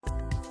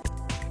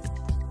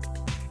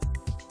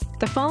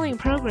The following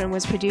program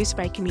was produced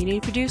by Community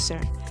Producer.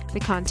 The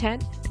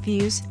content,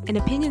 views, and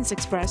opinions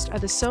expressed are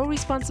the sole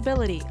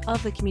responsibility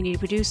of the community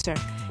producer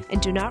and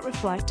do not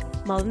reflect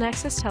Malden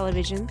Access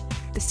Television,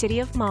 the City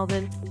of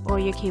Malden, or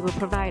your cable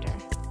provider.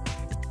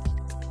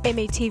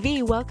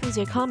 MATV welcomes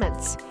your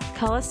comments.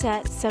 Call us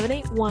at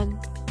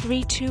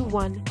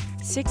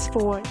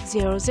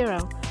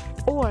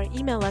 781-321-6400 or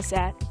email us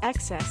at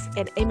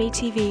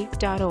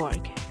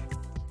access@matv.org.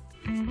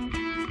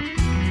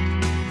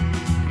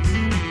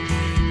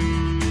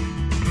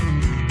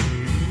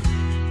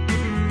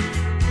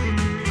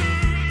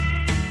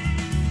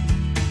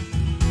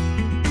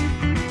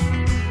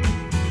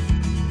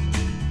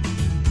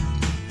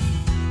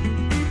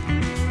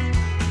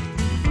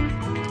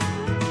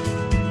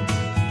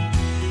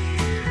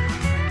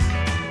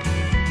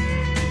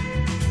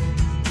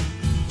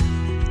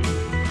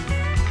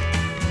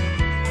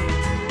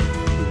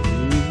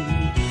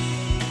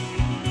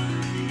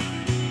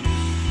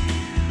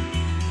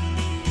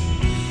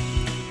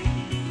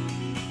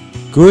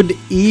 Good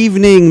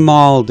evening,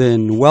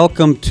 Malden.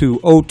 Welcome to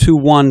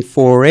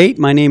 02148.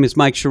 My name is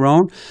Mike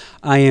Sharon.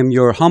 I am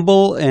your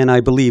humble and I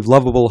believe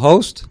lovable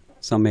host.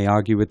 Some may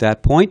argue with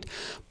that point,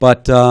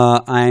 but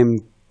I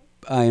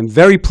am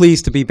very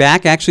pleased to be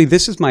back. Actually,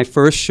 this is my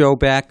first show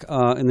back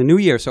in the new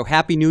year, so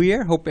Happy New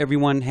Year. Hope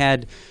everyone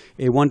had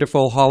a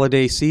wonderful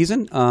holiday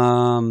season.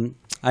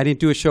 I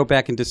didn't do a show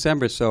back in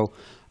December, so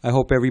I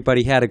hope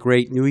everybody had a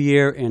great New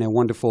Year and a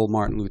wonderful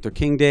Martin Luther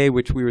King Day,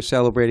 which we were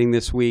celebrating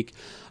this week.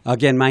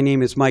 Again, my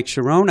name is Mike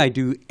Sharon. I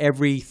do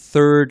every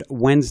third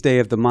Wednesday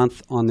of the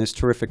month on this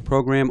terrific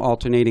program,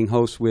 alternating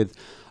hosts with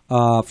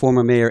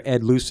former Mayor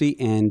Ed Lucey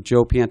and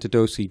Joe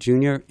Piantadosi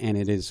Jr., and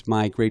it is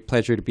my great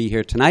pleasure to be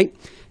here tonight.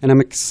 And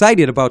I'm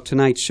excited about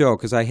tonight's show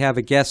because I have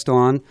a guest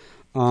on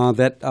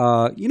that,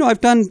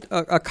 I've done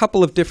a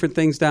couple of different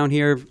things down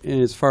here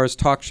as far as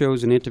talk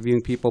shows and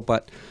interviewing people,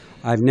 but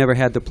I've never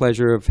had the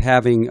pleasure of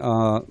having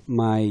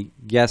my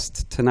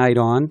guest tonight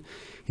on.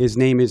 His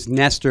name is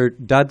Nestor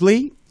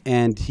Dudley,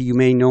 and you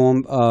may know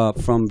him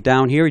from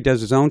down here. He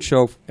does his own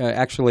show,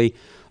 actually,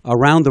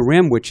 Around the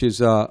Rim, which is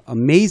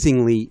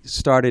amazingly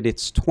started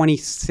its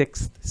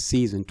 26th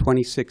season,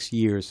 26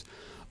 years.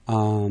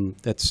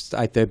 That's,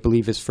 I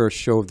believe, his first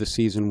show of the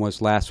season was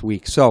last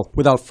week. So,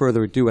 without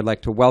further ado, I'd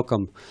like to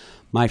welcome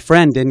my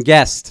friend and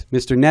guest,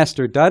 Mr.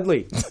 Nestor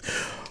Dudley.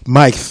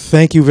 Mike,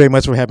 thank you very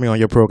much for having me on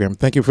your program.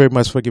 Thank you very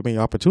much for giving me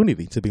the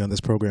opportunity to be on this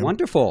program.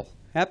 Wonderful.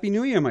 Happy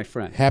New Year, my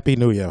friend. Happy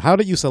New Year. How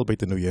did you celebrate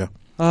the New Year?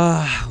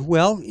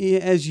 Well,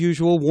 as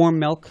usual, warm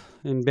milk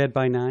in bed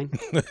by 9.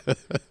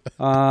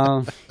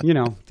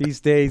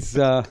 These days.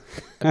 What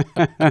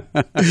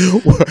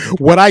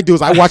I do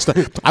is I watch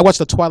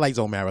the Twilight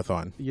Zone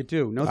marathon. You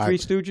do? No Three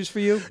Stooges for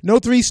you? No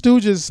Three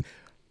Stooges.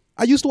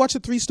 I used to watch the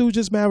Three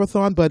Stooges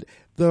marathon, but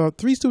the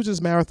Three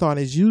Stooges marathon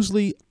is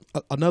usually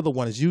another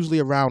one is usually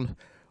around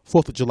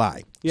 4th of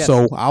July. Yes.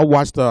 So I'll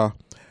watch the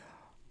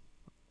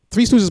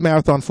Three Stooges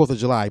marathon 4th of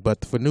July,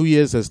 but for New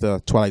Year's is the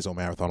Twilight Zone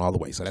marathon all the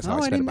way. So that's how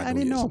I spend my New Year's. I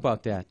didn't know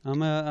about that.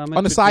 I'm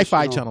on the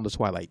Sci-Fi channel, the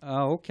Twilight.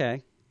 Oh,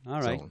 okay. All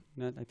right. So,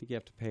 I think you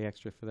have to pay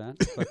extra for that.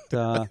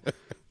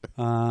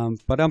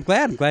 But I'm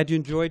glad. I'm glad you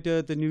enjoyed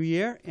the New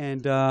Year.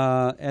 And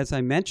as I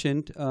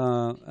mentioned,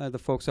 the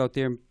folks out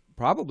there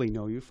probably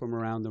know you from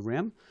Around the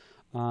Rim.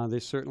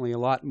 There's certainly a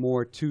lot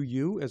more to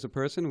you as a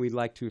person. We'd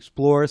like to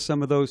explore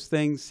some of those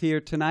things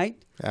here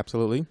tonight.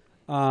 Absolutely.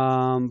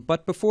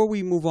 But before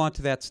we move on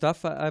to that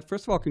stuff,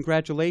 first of all,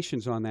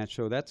 congratulations on that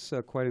show. That's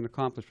quite an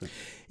accomplishment.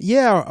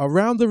 Yeah,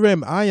 Around the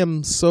Rim. I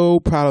am so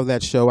proud of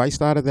that show. I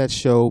started that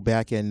show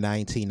back in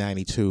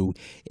 1992,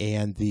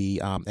 and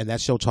and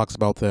that show talks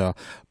about the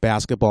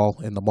basketball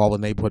in the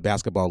Malden Neighborhood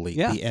Basketball League,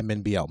 the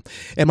MNBL.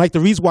 And Mike, the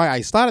reason why I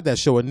started that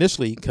show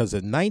initially, because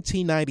in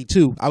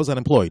 1992, I was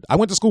unemployed. I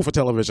went to school for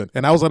television,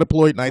 and I was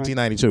unemployed in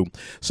 1992.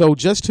 So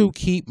just to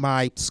keep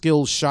my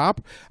skills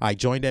sharp, I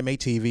joined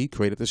MATV,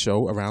 created the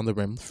show Around the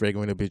Rim,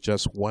 figuring it would be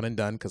just one and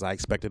done because I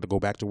expected to go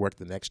back to work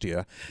the next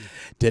year.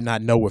 Did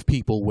not know if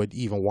people would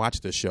even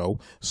watch the show.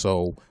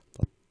 So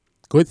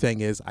good thing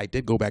is I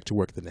did go back to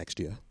work the next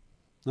year.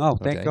 Oh,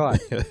 thank God.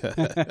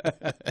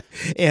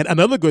 And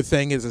another good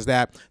thing is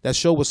that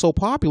show was so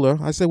popular,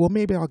 I said, well,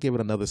 maybe I'll give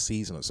it another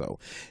season or so.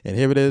 And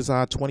here it is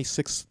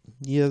 26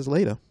 years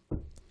later.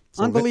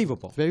 So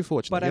unbelievable. Very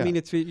fortunate. But, I mean,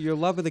 it's your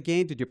love of the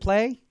game. Did you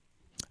play?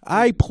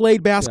 I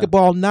played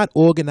basketball, not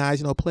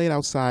organized, played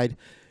outside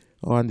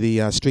on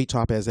the street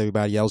top as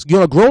everybody else.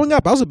 Growing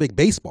up, I was a big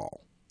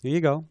baseball. There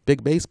you go.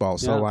 Big baseball.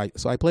 So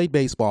I played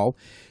baseball,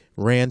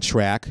 ran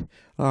track,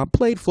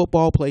 played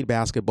football, played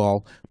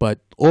basketball, but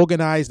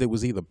organized, it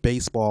was either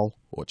baseball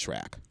or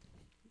track.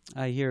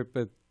 I hear,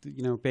 but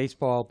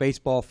baseball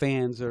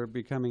fans are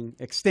becoming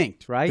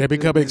extinct, right? They're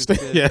becoming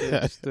extinct.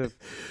 Yeah. The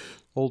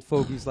old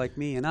fogies like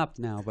me and up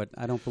now, but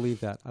I don't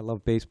believe that. I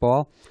love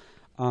baseball.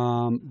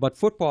 But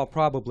football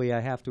probably, I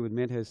have to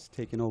admit, has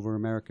taken over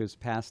America's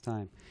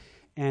pastime.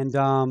 And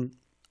I'm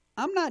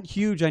not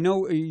huge. I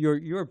know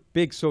you're a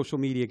big social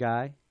media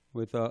guy.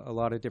 with a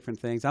lot of different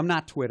things. I'm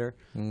not Twitter.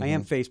 I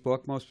am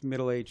Facebook. Most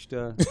middle-aged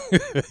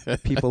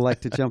people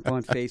like to jump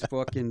on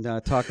Facebook and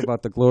talk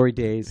about the glory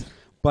days.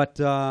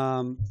 But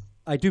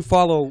I do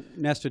follow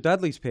Nestor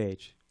Dudley's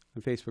page,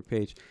 on Facebook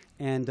page,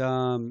 and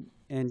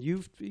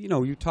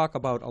you talk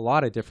about a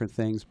lot of different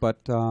things. But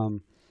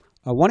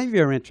one of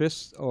your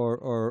interests,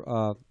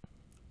 or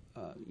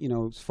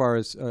as far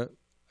as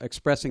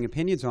expressing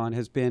opinions on,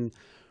 has been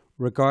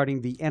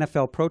regarding the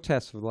NFL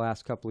protests for the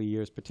last couple of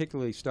years,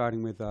 particularly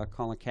starting with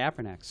Colin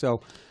Kaepernick.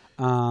 So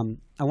I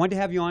wanted to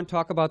have you on,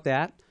 talk about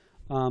that.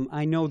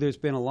 I know there's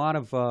been a lot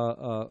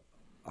of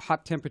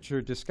hot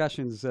temperature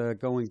discussions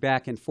going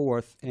back and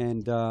forth,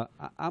 and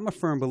I'm a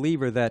firm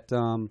believer that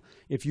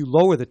if you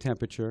lower the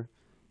temperature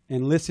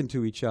and listen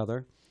to each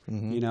other,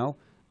 you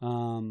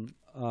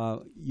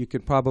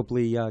could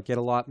probably get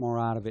a lot more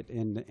out of it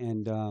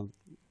and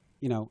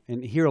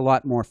hear a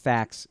lot more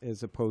facts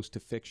as opposed to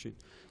fiction.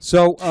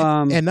 So,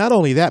 and not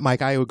only that,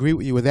 Mike, I agree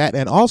with you with that.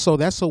 And also,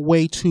 that's a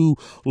way to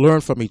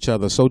learn from each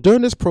other. So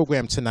during this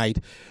program tonight,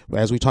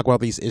 as we talk about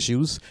these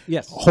issues,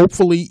 yes,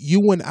 hopefully you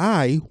and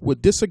I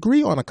would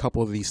disagree on a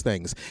couple of these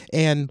things.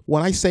 And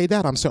when I say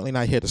that, I'm certainly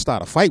not here to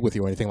start a fight with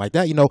you or anything like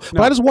that, No.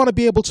 But I just want to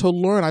be able to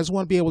learn. I just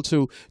want to be able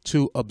to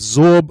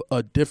absorb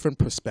a different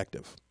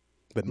perspective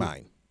than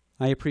mine.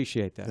 I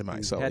appreciate that.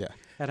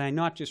 Had I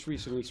not just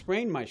recently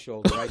sprained my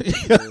shoulder, I'd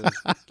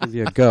give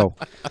you a go.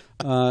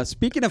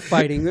 Speaking of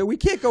fighting, we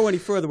can't go any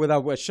further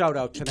without a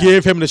shout-out tonight.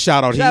 Give him the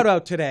shout-out.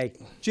 Shout-out today.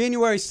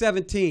 January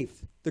 17th,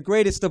 the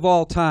greatest of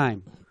all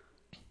time,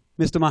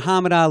 Mr.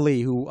 Muhammad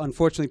Ali, who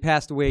unfortunately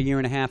passed away a year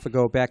and a half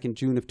ago, back in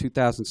June of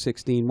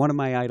 2016. One of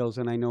my idols,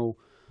 and I know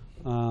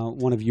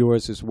one of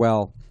yours as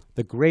well.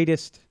 The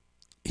greatest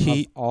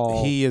He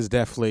is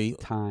definitely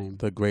time.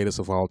 The greatest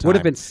of all time. Would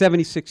have been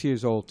 76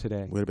 years old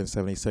today. Would have been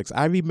 76.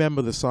 I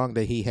remember the song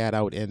that he had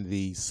out in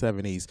the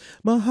 70s.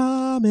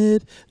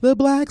 Muhammad, the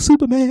Black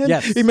Superman.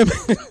 Yes. Remember?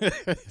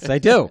 Yes, I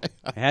do.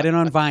 I had it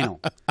on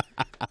vinyl.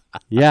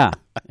 Yeah,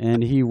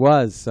 and he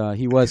was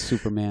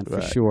Superman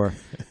for sure.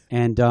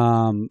 And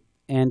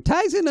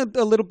ties in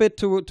a little bit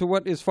to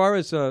what, as far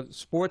as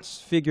sports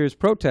figures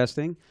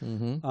protesting,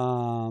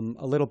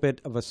 a little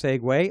bit of a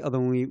segue, although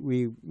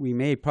we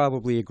may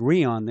probably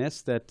agree on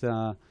this, that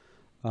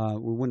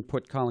we wouldn't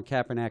put Colin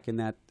Kaepernick in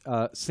that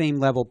same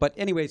level. But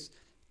anyways,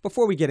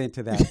 before we get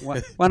into that,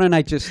 why don't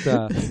I just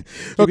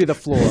give you the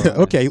floor?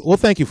 Okay, well,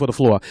 thank you for the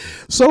floor.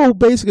 So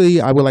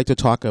basically, I would like to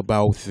talk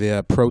about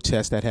the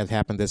protests that have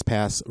happened this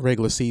past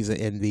regular season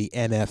in the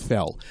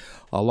NFL.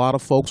 A lot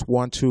of folks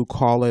want to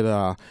call it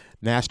a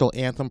national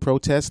anthem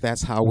protest.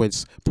 That's how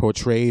it's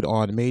portrayed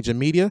on major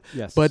media.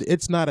 Yes. But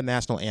it's not a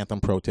national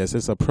anthem protest.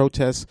 It's a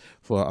protest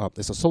for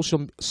it's a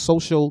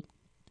social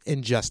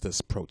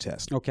injustice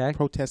protest. Okay.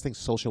 Protesting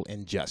social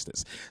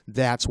injustice.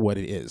 That's what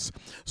it is.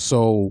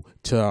 So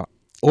in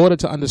order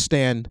to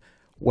understand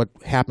what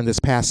happened this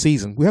past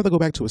season, we have to go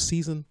back to a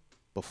season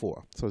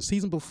before. So the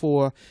season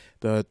before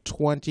the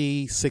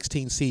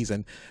 2016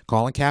 season,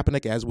 Colin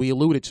Kaepernick, as we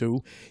alluded to,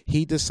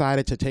 he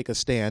decided to take a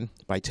stand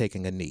by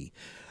taking a knee.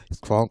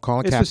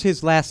 This was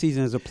his last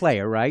season as a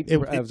player, right? It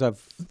was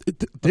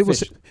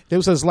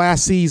his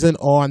last season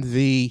on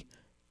the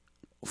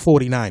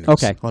 49ers.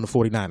 Okay. On the 49ers.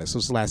 So it was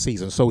his last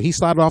season. So he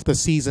started off the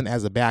season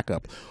as a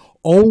backup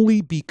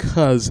only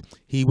because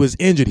he was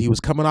injured. He was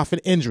coming off an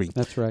injury.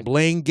 That's right.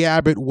 Blaine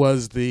Gabbert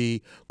was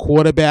the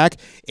quarterback.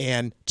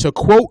 And to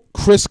quote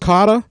Chris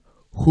Carter,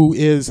 who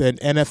is an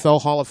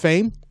NFL Hall of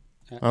Fame,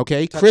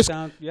 okay? Chris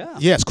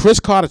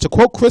Carter. To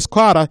quote Chris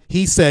Carter,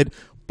 he said,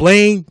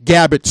 Blaine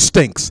Gabbert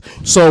stinks.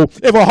 So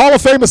if a Hall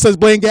of Famer says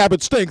Blaine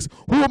Gabbert stinks,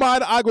 who am I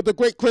to argue with the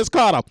great Chris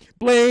Carter?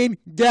 Blaine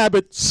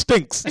Gabbert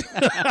stinks.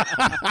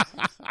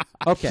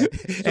 Okay.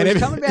 So he's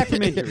coming back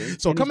from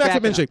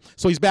injury.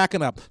 So he's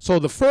backing up. So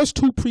the first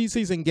two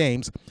preseason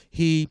games,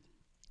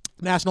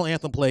 national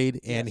anthem played,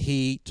 and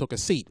he took a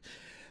seat.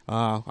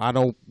 I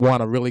don't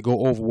want to really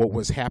go over what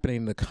was happening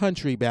in the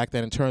country back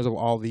then in terms of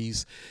all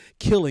these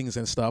killings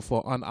and stuff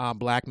for unarmed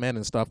black men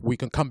and stuff. We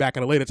can come back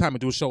at a later time and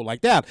do a show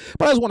like that.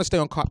 But I just want to stay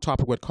on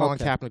topic with Colin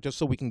Kaepernick just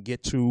so we can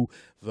get to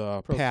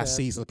the past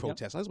season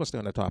protests. I just want to stay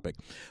on that topic.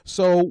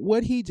 So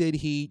what he did,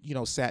 he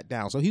sat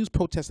down. So he was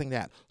protesting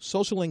that.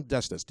 Social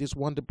injustice. Just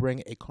wanted to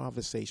bring a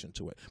conversation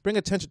to it. Bring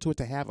attention to it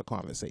to have a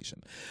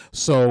conversation.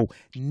 So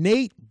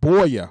Nate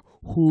Boyer,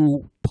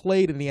 who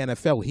played in the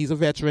NFL, he's a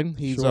veteran.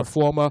 He's a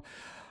former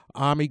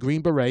Army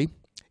Green Beret,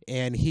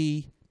 and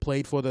he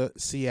played for the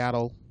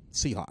Seattle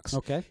Seahawks.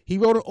 Okay. He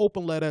wrote an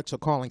open letter to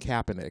Colin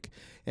Kaepernick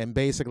and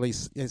basically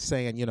is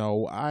saying,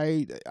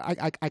 I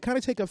kind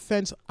of take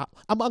offense.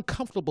 I'm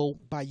uncomfortable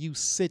by you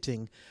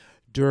sitting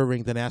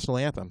during the national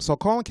anthem. So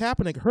Colin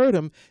Kaepernick heard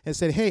him and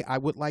said, hey, I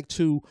would like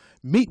to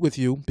meet with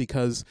you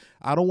because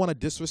I don't want to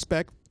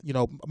disrespect,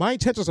 my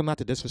intentions are not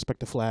to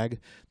disrespect the flag,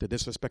 to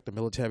disrespect the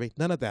military,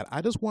 none of that.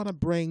 I just want to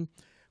bring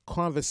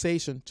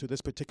conversation to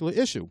this particular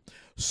issue.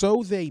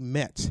 So they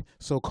met.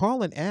 So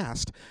Colin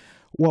asked,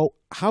 well,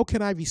 how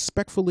can I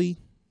respectfully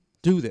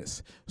do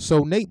this? So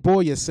Nate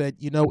Boyer said,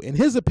 in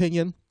his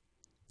opinion,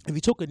 if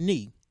he took a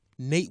knee,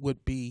 Nate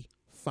would be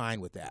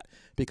fine with that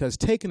because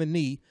taking a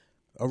knee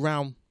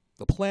around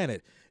the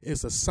planet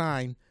is a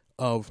sign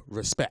of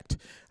respect.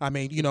 I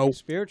mean,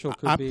 spiritual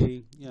could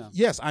be,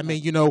 Yes, I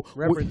mean,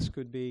 reverence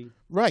could be.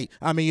 Right.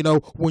 I mean,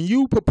 when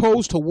you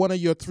propose to one of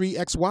your 3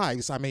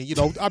 ex-wives,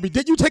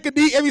 did you take a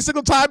knee every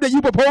single time that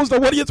you proposed to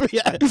one of your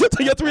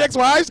 3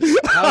 ex-wives?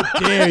 How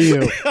dare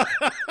you?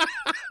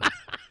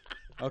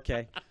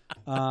 Okay.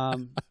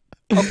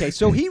 Okay,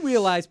 so he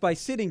realized by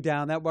sitting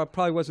down that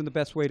probably wasn't the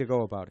best way to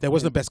go about it. That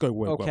wasn't the best way to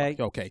go Okay. about it.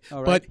 Okay.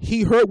 All right. But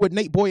he heard what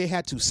Nate Boyer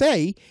had to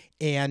say,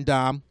 and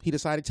he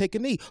decided to take a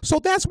knee. So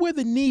that's where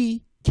the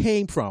knee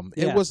came from.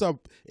 Yeah.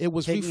 It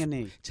was Taking a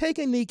knee.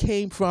 Taking a knee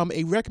came from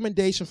a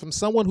recommendation from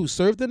someone who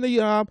served in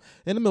the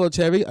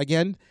military.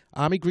 Again,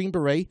 Army Green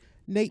Beret,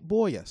 Nate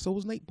Boyer. So it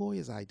was Nate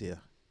Boyer's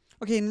idea.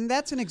 Okay, and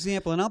that's an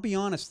example. And I'll be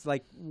honest,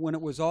 like when it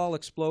was all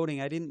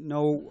exploding, I didn't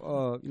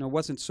know,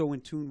 wasn't so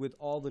in tune with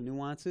all the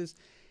nuances.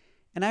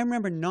 And I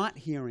remember not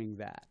hearing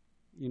that,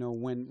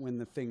 when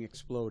the thing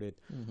exploded,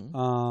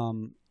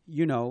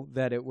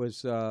 that it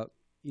was,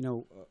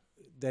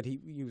 that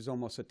he was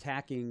almost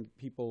attacking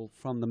people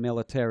from the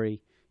military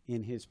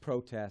in his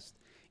protest.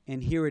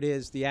 And here it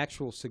is, the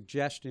actual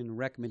suggestion,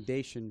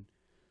 recommendation,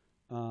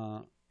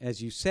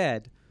 as you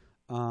said,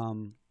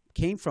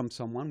 came from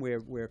someone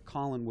where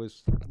Colin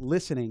was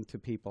listening to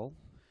people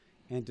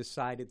and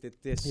decided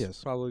that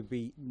this probably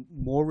be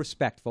more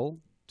respectful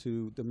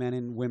to the men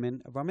and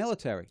women of our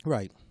military.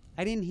 Right.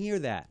 I didn't hear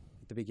that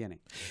at the beginning.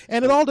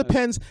 And it all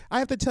depends. I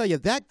have to tell you,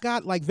 that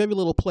got like very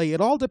little play. It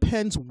all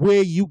depends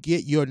where you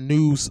get your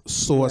news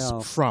source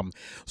from.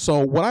 So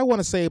what I want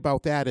to say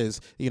about that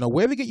is,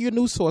 wherever you get your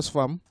news source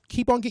from,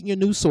 keep on getting your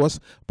news source,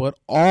 but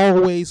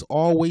always,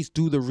 always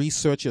do the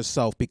research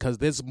yourself because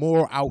there's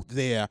more out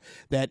there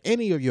than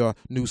any of your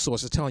news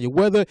sources telling you.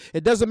 Whether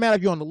it doesn't matter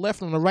if you're on the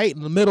left, on the right,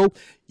 in the middle,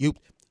 you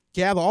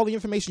gather all the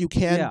information you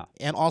can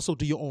and also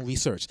do your own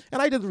research.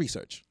 And I did the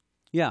research.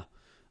 Yeah,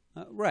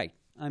 right.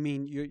 I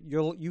mean,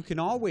 you can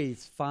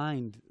always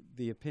find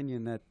the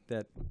opinion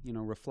that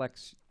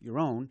reflects your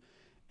own,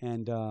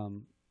 and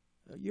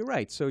you're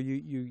right. So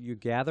you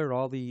gather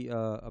all the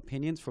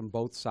opinions from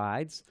both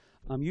sides.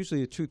 Usually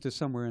the truth is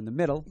somewhere in the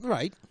middle.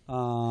 Right.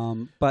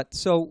 But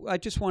so I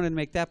just wanted to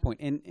make that point.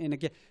 And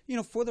again,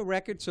 for the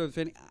record, so if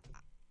any,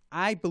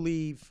 I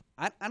believe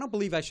I don't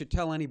believe I should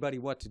tell anybody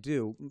what to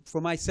do. For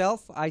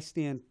myself, I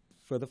stand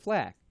for the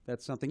flag.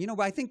 That's something.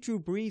 But I think Drew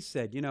Brees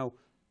said,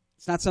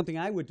 it's not something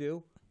I would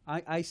do.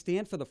 I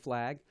stand for the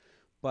flag,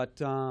 but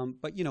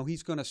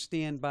he's going to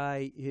stand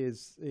by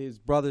his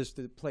brothers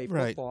that play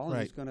football,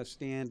 and he's going to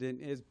stand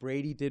as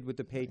Brady did with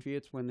the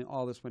Patriots when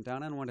all this went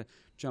down. I don't want to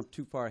jump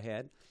too far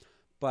ahead,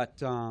 but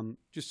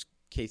just in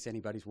case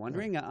anybody's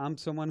wondering, I'm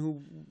someone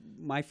who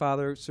my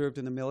father served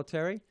in the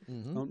military.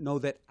 I don't know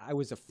that I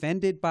was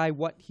offended by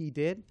what he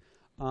did,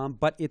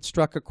 but it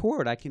struck a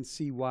chord. I can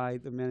see why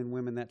the men and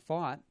women that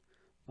fought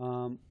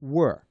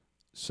were.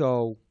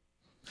 So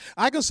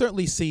I can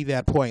certainly see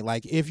that point.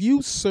 Like if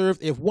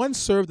one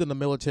served in the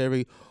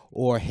military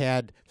or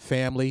had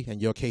family, in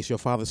your case, your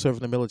father served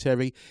in the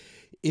military,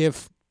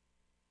 if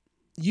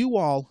you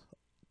all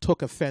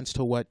took offense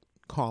to what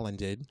Colin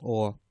did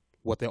or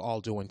what they're all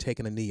doing,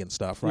 taking a knee and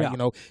stuff, right?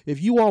 Yeah.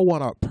 If you all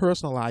want to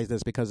personalize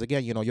this, because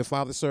again, your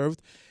father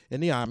served in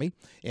the Army,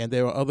 and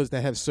there are others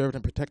that have served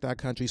and protect our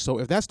country. So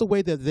if that's the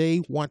way that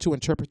they want to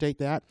interpret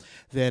that,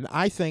 then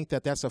I think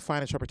that that's a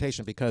fine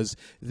interpretation because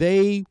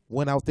they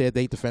went out there,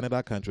 they defended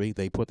our country,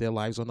 they put their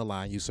lives on the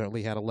line. You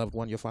certainly had a loved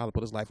one, your father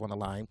put his life on the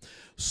line.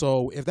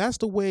 So if that's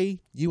the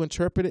way you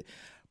interpret it,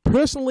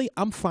 personally,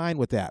 I'm fine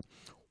with that.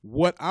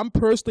 What I'm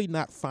personally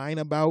not fine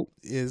about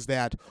is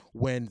that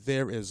when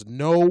there is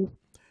no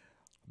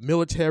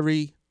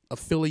military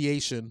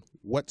affiliation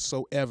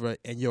whatsoever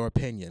in your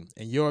opinion.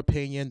 In your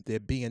opinion, they're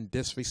being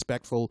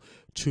disrespectful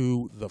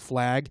to the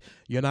flag.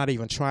 You're not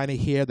even trying to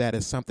hear that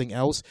as something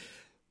else.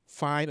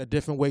 Find a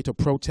different way to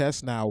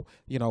protest. Now,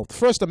 the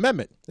First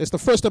Amendment. It's the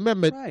First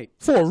Amendment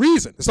for a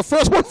reason. It's the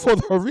first one for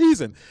a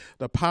reason.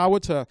 The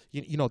power to,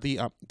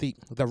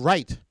 the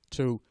right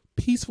to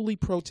peacefully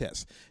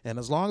protest. And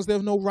as long as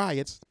there's no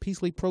riots,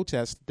 peacefully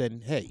protest,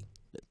 then hey,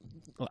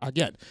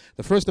 again,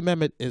 the First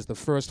Amendment is the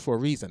first for a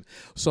reason.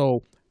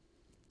 So,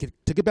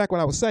 to get back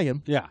what I was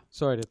saying. Yeah,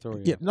 sorry to throw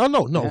you. Yeah, no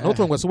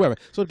throwing whatsoever.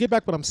 So to get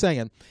back what I'm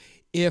saying,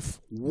 if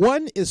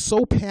one is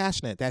so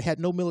passionate that had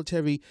no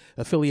military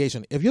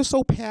affiliation, if you're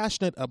so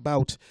passionate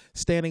about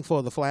standing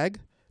for the flag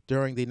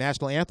during the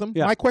national anthem,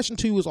 my question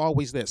to you is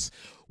always this: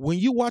 when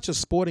you watch a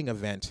sporting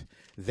event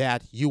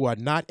that you are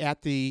not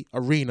at the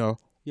arena.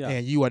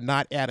 And you are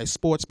not at a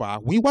sports bar.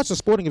 When you watch a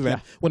sporting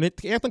event, when the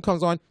anthem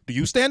comes on, do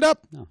you stand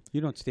up? No,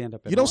 you don't stand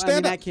up. You don't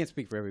stand up? I can't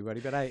speak for everybody,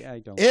 but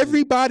I don't.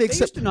 Everybody they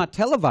used to not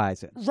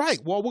televise it. Right.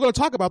 Well, we're going to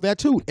talk about that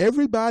too.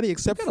 Everybody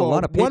except for a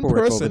lot of one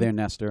person over there,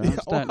 Nestor.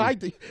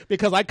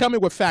 Because I come in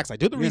with facts. I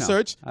do the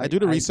research. I do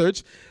the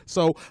research.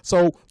 So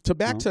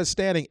to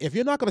standing. If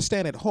you're not going to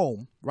stand at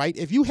home, right?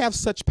 If you have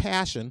such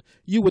passion,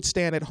 you would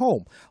stand at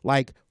home.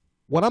 Like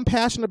what I'm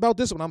passionate about.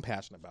 This is what I'm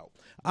passionate about.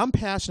 I'm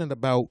passionate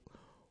about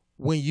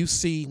when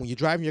you're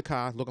driving your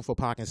car looking for a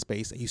parking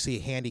space and you see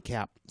a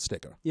handicap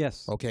sticker.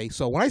 Yes. Okay,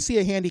 so when I see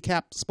a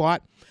handicap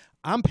spot,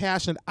 I'm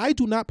passionate. I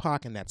do not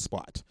park in that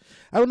spot.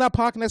 I do not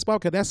park in that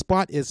spot because that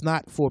spot is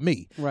not for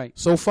me. Right.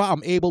 So far,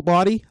 I'm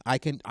able-bodied. I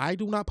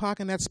do not park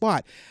in that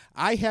spot.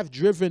 I have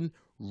driven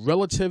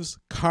relatives'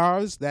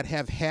 cars that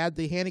have had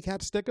the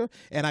handicap sticker,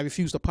 and I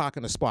refuse to park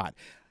in the spot.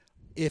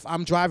 If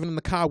I'm driving in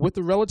the car with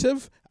the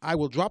relative, I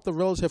will drop the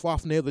relative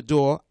off near the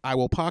door. I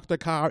will park the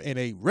car in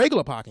a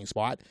regular parking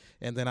spot,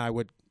 and then I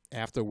would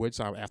after we're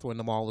in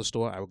the mall or the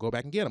store, I would go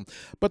back and get them.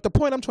 But the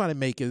point I'm trying to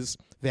make is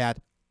that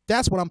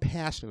that's what I'm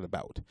passionate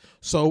about.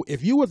 So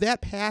if you were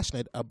that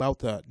passionate about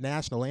the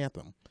national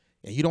anthem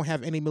and you don't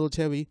have any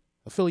military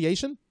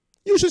affiliation,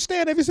 you should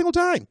stand every single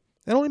time.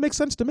 That only makes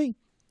sense to me.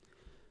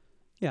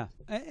 Yeah,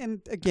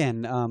 and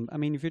again, I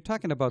mean, if you're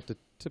talking about the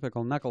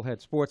typical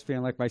knucklehead sports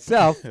fan like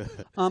myself, and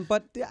I'm a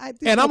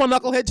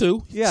knucklehead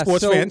too,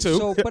 sports fan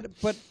too.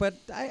 But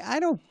I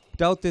don't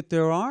doubt that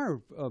there are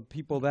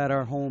people that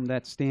are home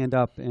that stand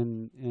up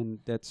and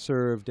that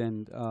served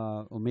and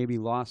or maybe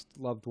lost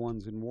loved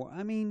ones in war.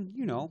 I mean,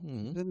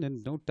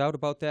 no doubt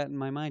about that in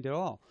my mind at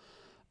all.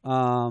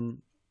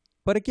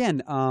 But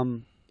again,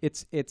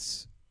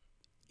 it's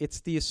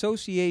the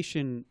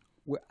association.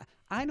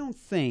 I don't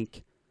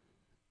think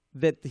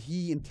that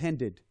he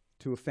intended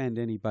to offend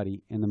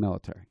anybody in the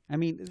military. I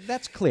mean,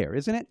 that's clear,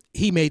 isn't it?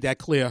 He made that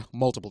clear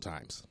multiple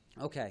times.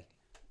 Okay.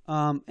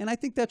 And I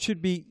think that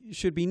should be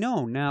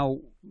known. Now,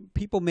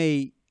 people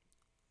may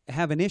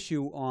have an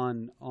issue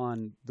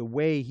on the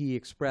way he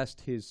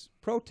expressed his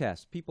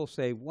protest. People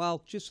say,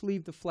 well, just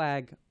leave the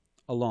flag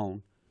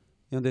alone.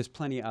 There's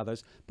plenty of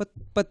others.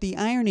 But the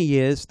irony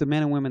is the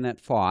men and women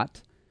that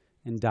fought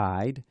and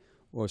died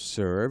or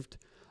served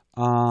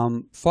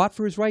fought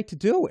for his right to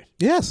do it.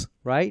 Yes.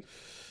 Right?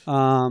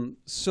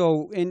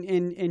 So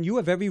you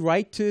have every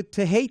right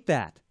to hate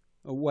that,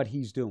 what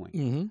he's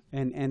doing,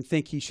 and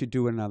think he should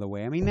do it another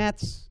way. I mean,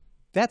 that's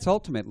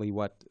ultimately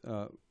what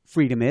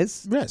freedom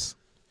is. Yes.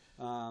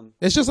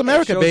 It's just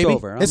America, baby.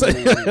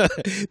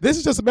 This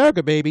is just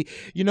America, baby.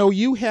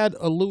 You had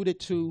alluded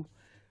to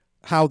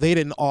how they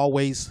didn't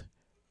always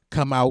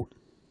come out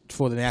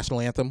for the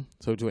national anthem,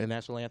 to a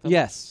national anthem.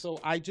 Yes. So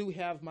I do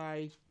have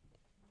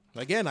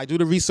Again, I do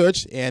the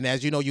research, and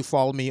as you know, you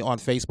follow me on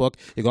Facebook.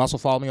 You can also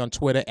follow me on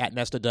Twitter at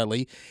Nestor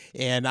Dudley.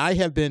 And I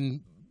have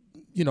been,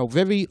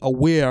 very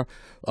aware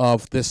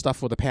of this stuff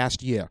for the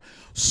past year.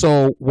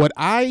 So what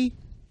I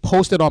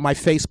posted on my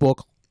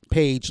Facebook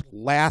page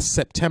last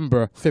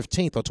September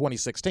 15th of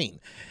 2016,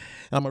 and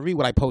I'm going to read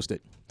what I posted.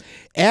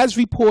 As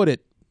reported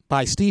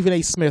by Stephen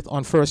A. Smith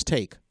on First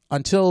Take,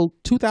 until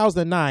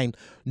 2009,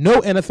 no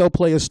NFL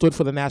players stood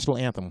for the national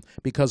anthem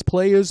because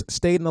players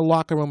stayed in the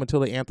locker room until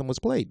the anthem was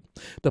played.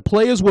 The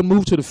players would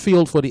move to the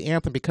field for the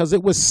anthem because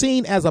it was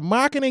seen as a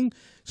marketing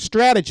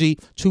strategy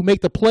to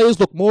make the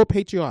players look more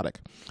patriotic.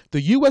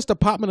 The U.S.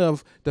 Department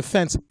of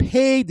Defense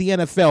paid the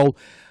NFL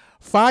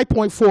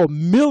 $5.4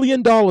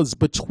 million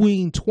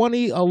between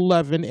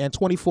 2011 and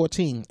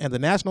 2014, and the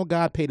National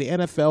Guard paid the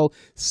NFL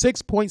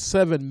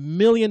 $6.7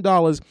 million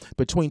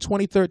between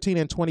 2013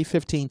 and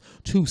 2015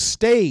 to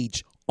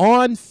stage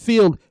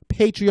on-field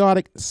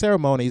patriotic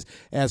ceremonies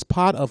as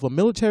part of a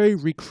military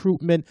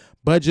recruitment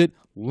budget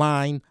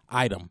line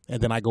item.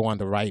 And then I go on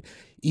to write,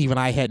 even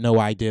I had no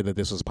idea that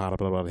this was part of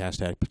the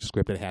hashtag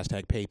scripted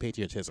hashtag pay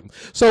patriotism.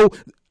 So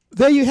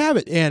there you have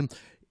it. And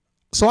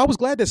so I was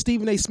glad that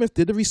Stephen A. Smith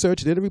did the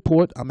research, did the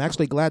report. I'm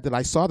actually glad that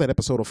I saw that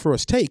episode of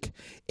First Take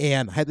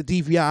and had the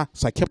DVR,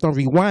 so I kept on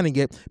rewinding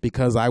it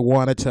because I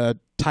wanted to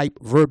type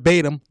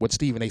verbatim what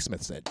Stephen A.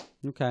 Smith said.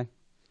 Okay.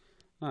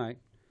 All right.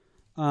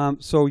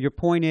 So your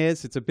point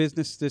is it's a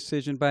business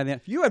decision by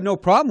them. You have no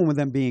problem with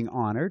them being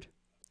honored.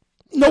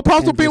 No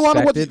problem with being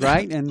honored,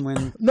 right? And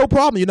when no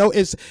problem,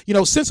 it's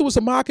since it was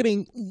a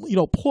marketing,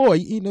 ploy,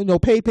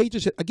 paid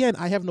pages. Again,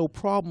 I have no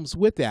problems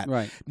with that.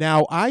 Right.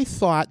 Now, I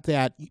thought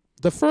that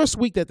the first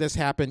week that this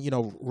happened,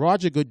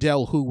 Roger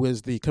Goodell, who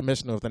was the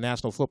commissioner of the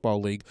National Football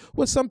League,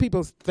 what some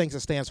people think it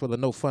stands for the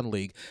No Fun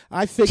League.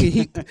 I figured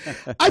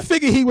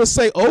he would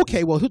say,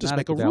 okay, well, he'll just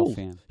make a rule.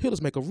 He'll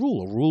just make a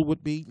rule. A rule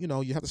would be,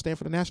 you have to stand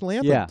for the national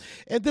anthem. Yeah.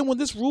 And then when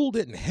this rule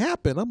didn't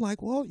happen, I'm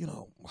like, well,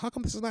 how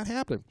come this is not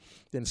happening?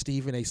 Then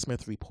Stephen A.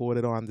 Smith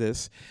reported on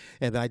this,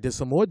 and then I did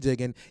some more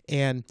digging.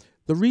 And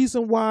the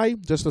reason why,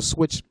 just to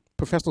switch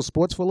professional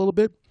sports for a little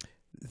bit,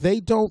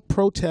 they don't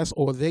protest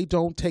or they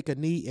don't take a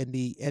knee in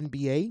the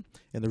NBA.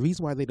 And the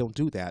reason why they don't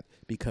do that,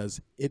 because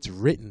it's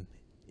written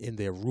in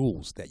their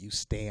rules that you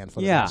stand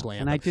for the national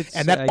anthem.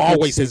 And that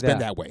always has been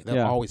that way. That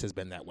always has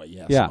been that way,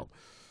 yeah. Yeah. So.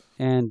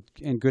 And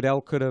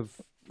Goodell could have,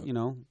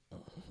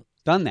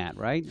 done that,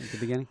 right, at the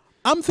beginning?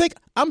 I'm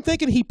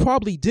thinking he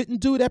probably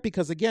didn't do that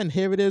because, again,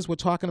 here it is. We're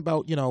talking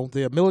about,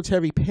 the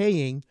military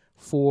paying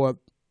for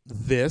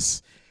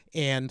this.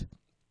 And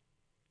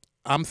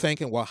I'm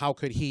thinking, well, how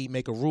could he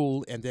make a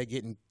rule and they're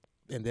getting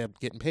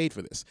paid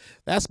for this?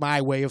 That's my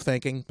way of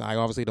thinking. I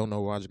obviously don't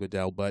know Roger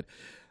Goodell, but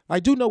I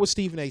do know what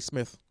Stephen A.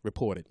 Smith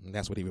reported, and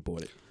that's what he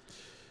reported.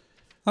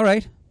 All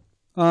right.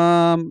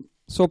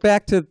 So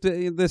back to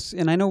this,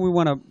 and I know we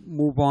want to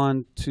move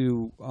on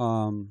to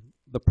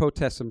the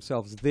protests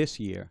themselves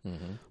this year,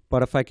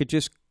 but if I could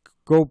just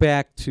go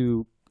back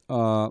to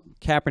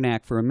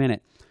Kaepernick for a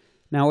minute.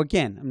 Now,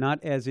 again, I'm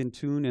not as in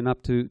tune and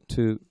up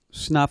to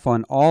snuff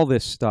on all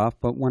this stuff,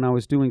 but when I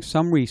was doing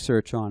some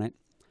research on it,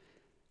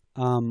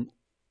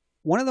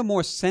 one of the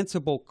more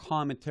sensible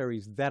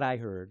commentaries that I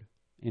heard,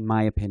 in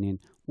my opinion,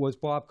 was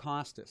Bob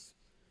Costas,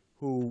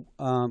 who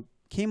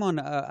came on,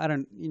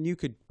 and you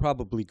could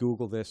probably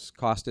Google this,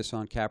 Costas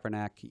on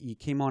Kaepernick. He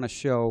came on a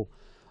show,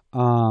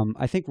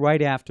 I think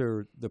right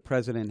after the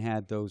president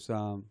had those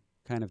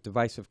kind of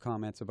divisive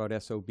comments about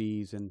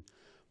SOBs, and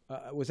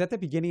was that the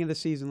beginning of the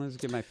season? Let's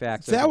get my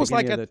facts. That was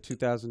like the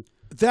 2000.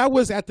 That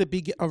was at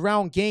the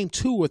around game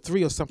 2 or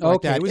 3 or something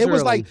like that.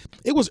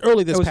 It was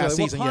early this past early.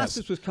 season. Well,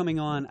 Costas was coming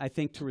on, I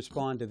think, to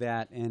respond to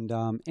that, and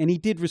he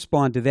did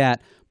respond to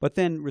that, but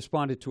then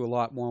responded to a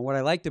lot more. And what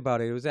I liked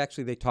about it was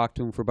actually they talked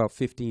to him for about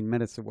 15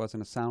 minutes. It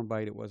wasn't a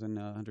soundbite. It wasn't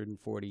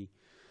 140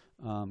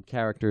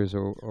 characters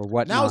or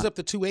whatnot. Now it's up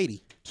to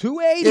 280.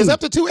 280. It's up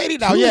to 280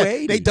 now.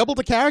 280. Yeah, they doubled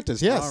the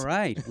characters. Yes. All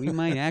right, we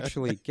might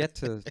actually get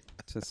to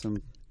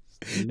some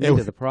meat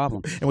of the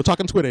problem. And we're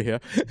talking Twitter here.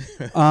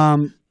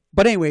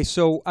 But anyway,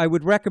 so I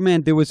would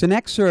recommend, there was an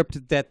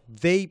excerpt that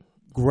they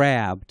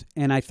grabbed,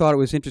 and I thought it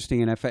was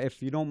interesting, and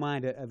if you don't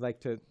mind, I'd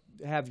like to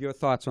have your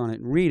thoughts on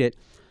it and read it,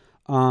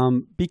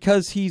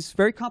 because he's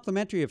very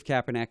complimentary of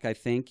Kaepernick, I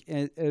think,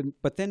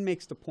 but then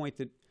makes the point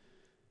that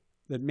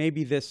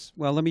maybe this,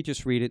 well, let me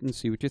just read it and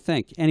see what you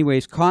think.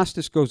 Anyways,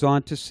 Costas goes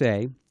on to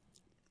say,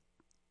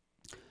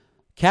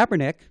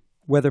 Kaepernick,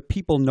 whether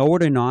people know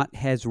it or not,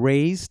 has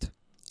raised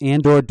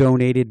and or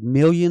donated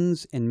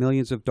millions and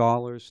millions of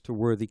dollars to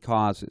worthy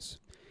causes.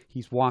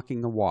 He's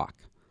walking the walk.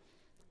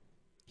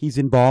 He's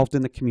involved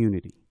in the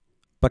community.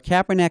 But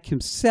Kaepernick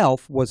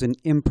himself was an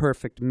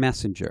imperfect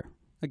messenger.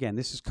 Again,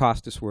 this is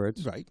Costas'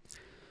 words. Right.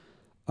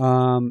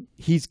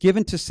 He's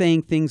given to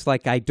saying things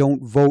like, I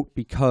don't vote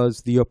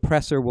because the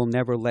oppressor will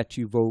never let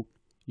you vote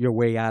your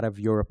way out of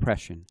your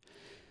oppression.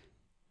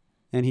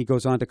 And he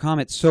goes on to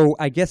comment, so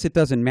I guess it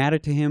doesn't matter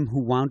to him who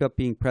wound up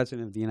being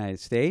president of the United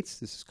States.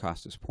 This is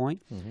Costas'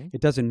 point.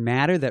 It doesn't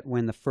matter that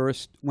when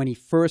he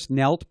first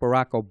knelt,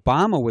 Barack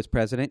Obama was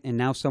president, and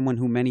now someone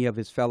who many of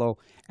his fellow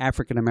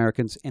African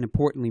Americans, and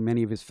importantly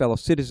many of his fellow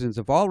citizens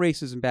of all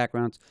races and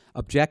backgrounds,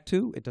 object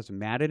to. It doesn't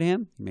matter to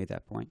him. He made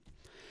that point.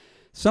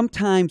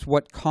 Sometimes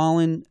what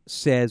Colin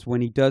says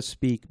when he does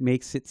speak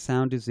makes it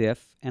sound as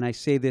if, and I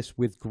say this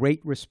with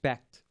great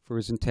respect for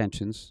his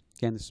intentions,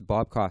 again, this is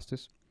Bob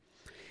Costas,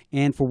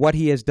 and for what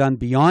he has done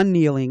beyond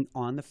kneeling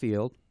on the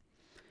field.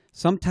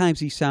 Sometimes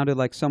he sounded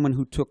like someone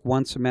who took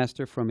one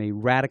semester from a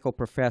radical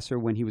professor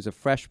when he was a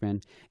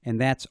freshman,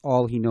 and that's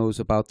all he knows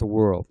about the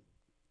world.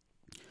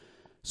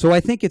 So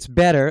I think it's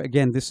better,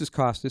 again, this is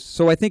Costas,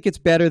 so I think it's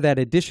better that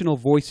additional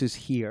voices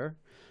here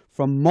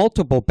from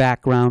multiple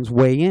backgrounds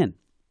weigh in,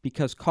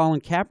 because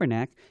Colin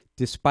Kaepernick,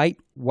 despite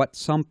what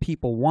some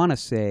people want to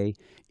say,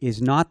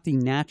 is not the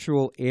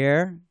natural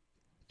heir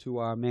to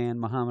our man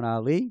Muhammad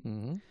Ali,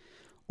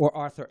 or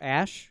Arthur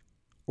Ashe,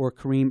 or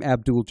Kareem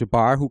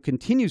Abdul-Jabbar, who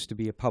continues to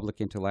be a public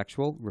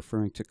intellectual,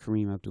 referring to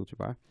Kareem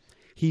Abdul-Jabbar.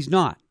 He's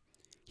not.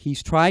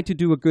 He's tried to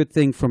do a good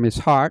thing from his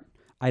heart.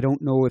 I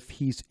don't know if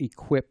he's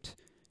equipped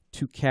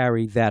to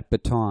carry that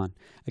baton.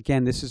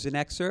 Again, this is an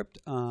excerpt.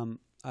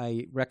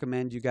 I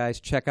recommend you guys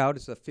check out.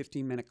 It's a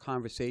 15-minute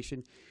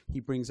conversation. He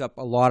brings up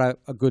a lot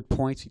of good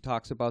points. He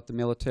talks about the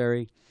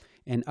military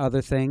and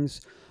other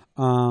things.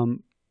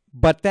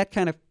 But that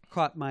kind of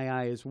caught my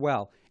eye as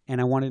well. And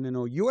I wanted to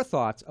know your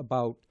thoughts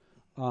about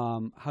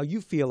how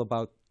you feel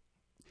about...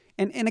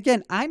 And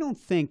again, I don't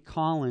think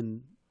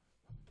Colin...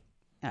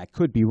 I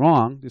could be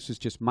wrong. This is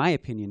just my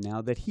opinion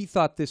now, that he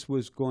thought this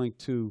was going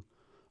to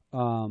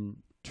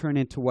turn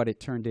into what it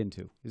turned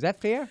into. Is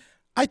that fair?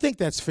 I think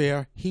that's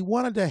fair. He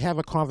wanted to have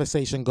a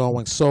conversation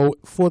going. So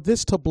for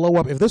this to blow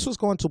up, if this was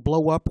going to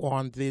blow up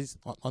on these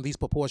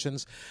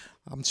proportions,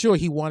 I'm sure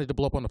he wanted to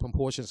blow up on the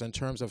proportions in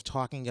terms of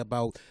talking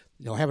about,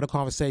 having a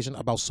conversation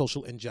about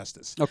social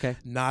injustice. Okay.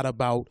 Not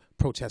about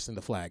protesting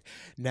the flag.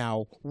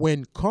 Now,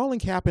 when Colin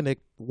Kaepernick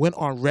went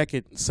on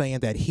record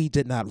saying that he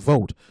did not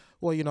vote,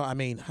 well,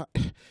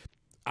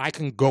 I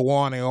can go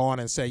on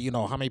and say,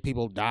 how many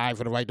people died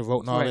for the right to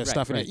vote and all that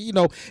stuff. Right.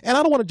 And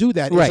I don't want to do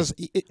that. Right.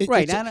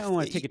 I don't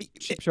want to take a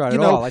cheap shot at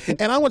all.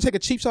 And I don't want to take a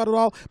cheap shot at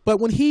all. But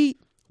when he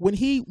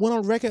went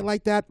on record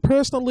like that,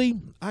 personally,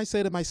 I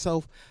say to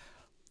myself,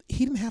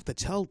 he didn't have to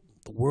tell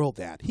the world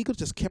that. He could have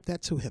just kept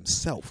that to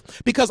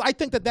himself. Because I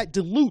think that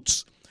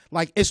dilutes.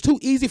 Like, it's too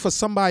easy for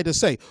somebody to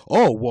say,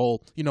 oh,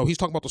 well, he's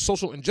talking about the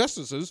social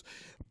injustices,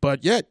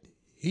 but yet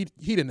he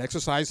didn't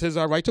exercise his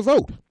right to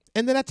vote.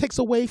 And then that takes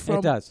away from...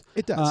 It does.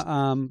 It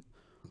does.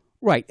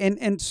 Right.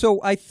 And so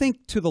I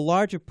think to the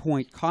larger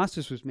point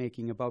Costas was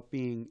making about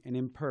being an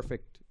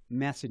imperfect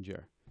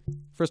messenger.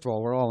 First of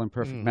all, we're all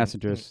imperfect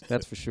messengers,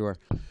 that's for sure.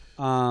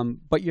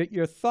 But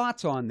your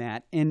thoughts on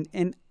that, and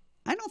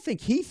I don't think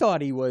he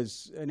thought he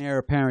was an heir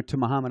apparent to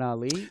Muhammad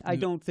Ali. I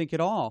don't think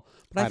at all.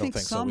 But I think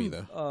some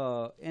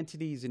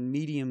entities and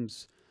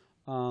mediums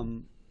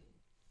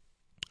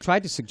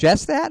tried to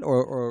suggest that,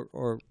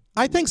 or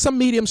I think some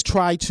mediums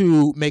try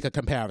to make a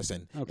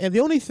comparison. Okay. And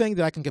the only thing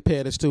that I can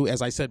compare this to,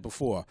 as I said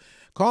before,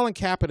 Colin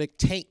Kaepernick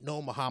tain't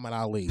no Muhammad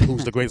Ali,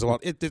 who's the greatest of all.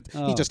 He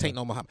just tain't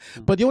no Muhammad.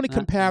 But the only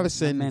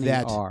comparison not many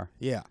that are.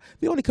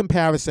 the only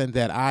comparison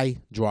that I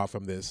draw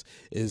from this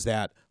is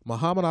that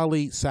Muhammad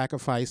Ali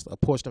sacrificed a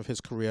portion of his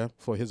career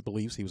for his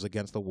beliefs. He was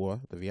against the war,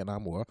 the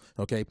Vietnam War.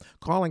 Okay,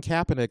 Colin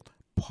Kaepernick.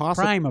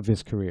 Prime of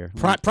his career.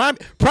 Prime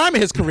of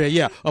his career,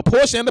 yeah. A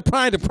portion and the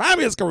prime of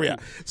his career.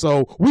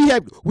 So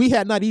we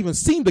had not even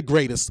seen the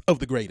greatest of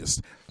the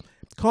greatest.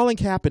 Colin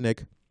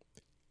Kaepernick,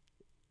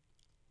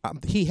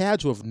 he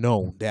had to have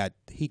known that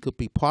he could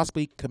be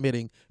possibly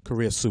committing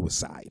career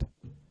suicide.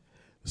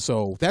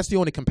 So that's the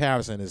only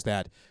comparison, is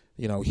that,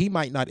 he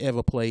might not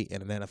ever play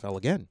in an NFL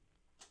again.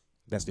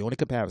 That's the only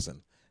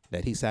comparison,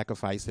 that he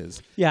sacrificed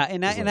his. Yeah,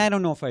 and I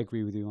don't know if I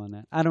agree with you on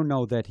that. I don't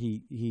know that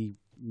he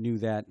knew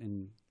that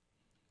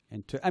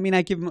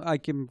I give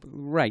him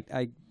right.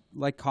 I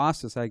like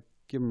Costas. I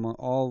give him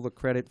all the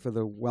credit for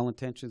the well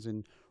intentions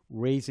in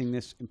raising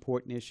this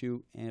important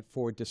issue and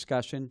for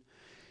discussion.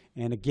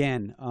 And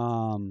again,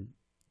 I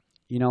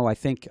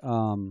think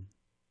the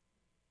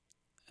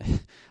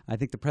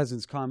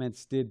president's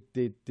comments did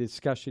the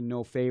discussion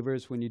no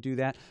favors when you do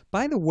that.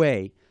 By the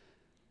way,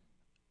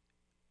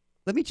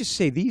 let me just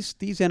say these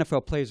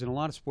NFL players and a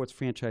lot of sports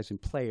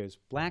franchising players,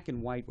 black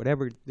and white,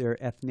 whatever their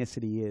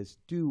ethnicity is,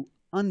 do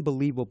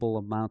unbelievable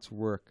amounts of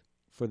work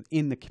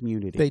in the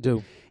community. They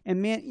do,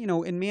 and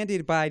and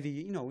mandated by the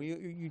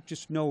you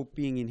just know,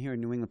 being in here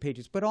in New England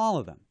Patriots, but all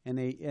of them, and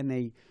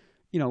they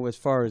as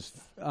far as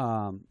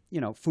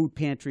food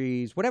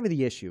pantries, whatever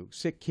the issue,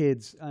 sick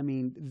kids. I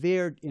mean,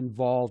 they're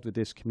involved with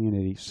this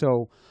community.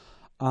 So,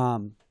 I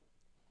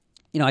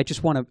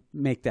just want to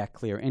make that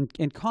clear.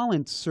 And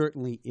Colin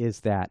certainly is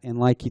that. And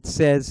like it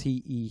says,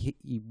 he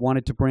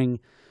wanted to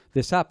bring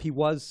this up. He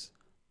was.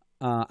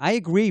 I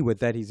agree with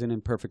that. He's an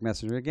imperfect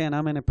messenger. Again,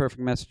 I'm an imperfect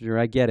messenger.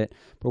 I get it.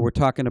 But we're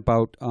talking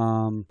about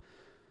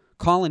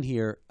Colin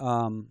here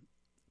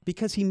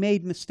because he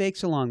made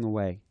mistakes along the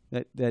way.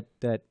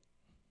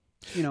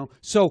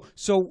 So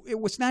it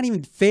was not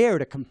even fair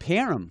to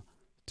compare him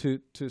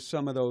to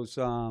some of those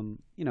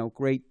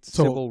great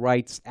civil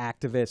rights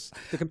activists.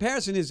 The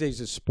comparison is he's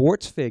a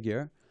sports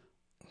figure.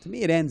 To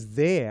me, it ends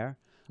there.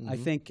 Mm-hmm.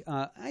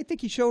 I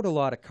think he showed a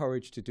lot of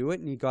courage to do it,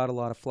 and he got a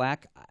lot of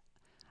flack.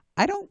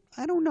 I don't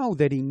know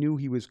that he knew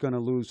he was going to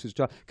lose his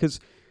job,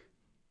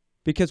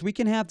 because we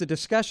can have the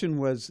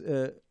discussion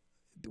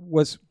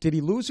did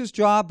he lose his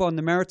job on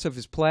the merits of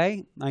his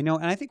play? I know,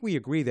 and I think we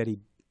agree that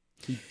he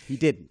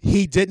didn't.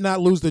 He did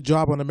not lose the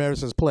job on the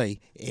merits of his play.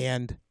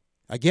 And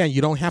again,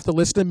 you don't have to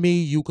listen to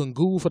me. You can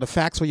Google for the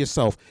facts for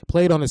yourself.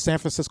 Played on the San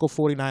Francisco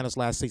 49ers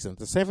last season.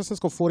 The San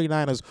Francisco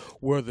 49ers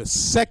were the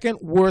second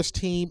worst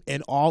team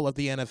in all of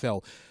the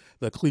NFL.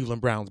 The Cleveland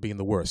Browns being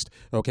the worst.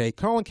 Okay,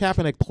 Colin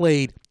Kaepernick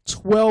played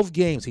 12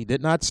 games. He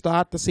did not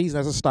start the season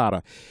as a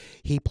starter.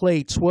 He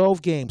played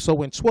 12 games.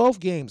 So in 12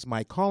 games,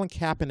 Colin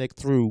Kaepernick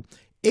threw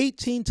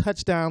 18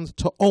 touchdowns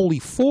to only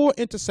 4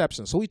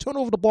 interceptions. So he turned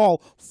over the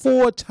ball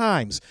 4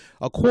 times.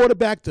 A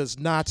quarterback does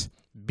not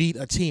beat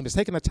a team. It's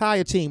taking a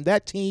entire team.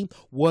 That team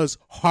was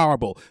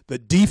horrible. The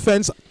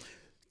defense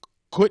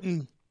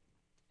couldn't.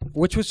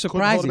 Which was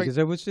surprising,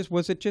 because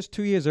was it just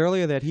 2 years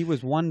earlier that he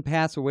was one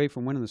pass away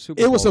from winning the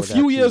Super Bowl? It was a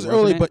few years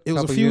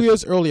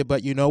earlier,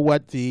 but you know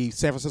what? The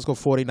San Francisco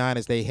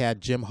 49ers, they had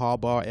Jim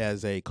Harbaugh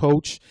as a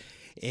coach,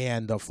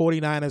 and the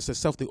 49ers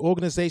itself, the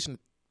organization,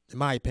 in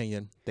my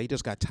opinion, they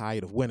just got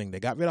tired of winning.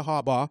 They got rid of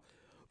Harbaugh.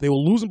 They were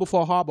losing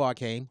before Harbaugh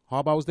came.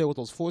 Harbaugh was there with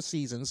those 4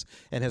 seasons,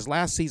 and his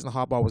last season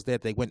Harbaugh was there.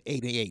 They went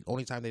 8-8.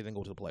 Only time they didn't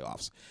go to the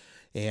playoffs.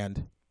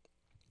 And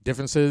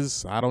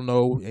differences, I don't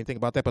know anything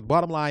about that, but the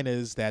bottom line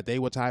is that they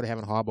were tired of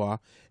having Harbaugh,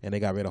 and they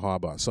got rid of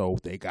Harbaugh. So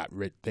they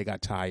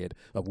got tired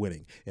of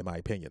winning, in my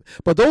opinion.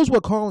 But those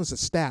were Collins'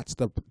 stats,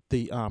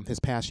 his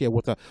past year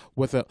with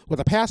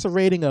a passer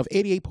rating of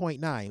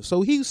 88.9.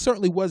 So he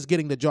certainly was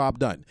getting the job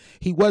done.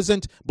 He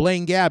wasn't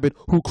Blaine Gabbert,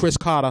 who Chris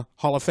Carter,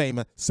 Hall of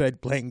Famer, said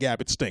Blaine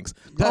Gabbert stinks.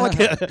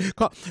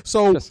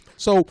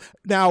 So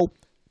now,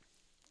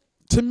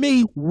 to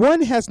me,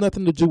 one has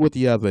nothing to do with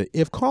the other.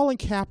 If Colin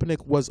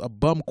Kaepernick was a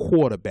bum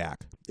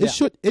quarterback,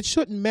 it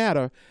shouldn't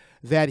matter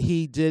that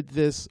he did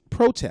this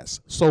protest.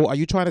 So are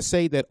you trying to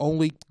say that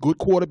only good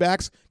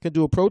quarterbacks can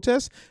do a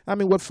protest? I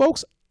mean, what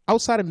folks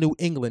outside of New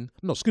England,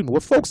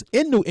 what folks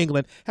in New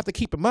England have to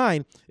keep in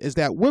mind is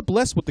that we're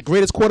blessed with the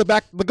greatest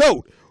quarterback, the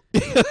GOAT.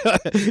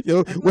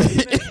 You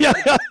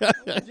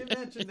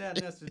mentioned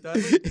that, Nestor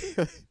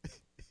Dudley.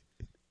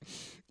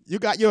 You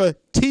got your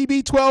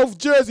TB12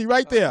 jersey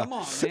right there. Come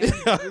on, man.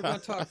 We're going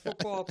to talk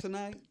football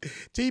tonight.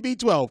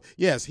 TB12.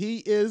 Yes, he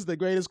is the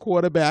greatest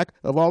quarterback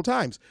of all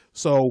times.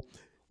 So,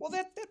 well,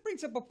 that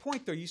brings up a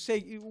point, though. You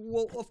say,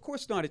 well, of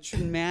course not. It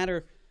shouldn't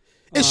matter.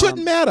 It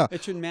shouldn't matter.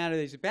 It shouldn't matter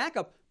that he's a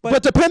backup.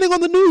 But depending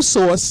on the news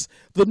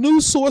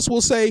source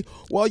will say,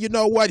 well, you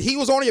know what, he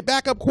was only a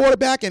backup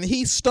quarterback and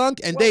he stunk,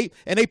 and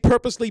they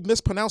purposely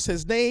mispronounced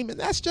his name, and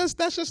that's just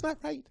not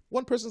right.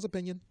 One person's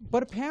opinion.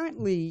 But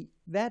apparently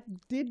that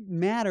did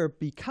matter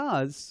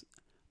because,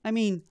 I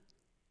mean,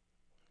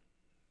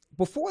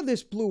 before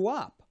this blew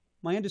up,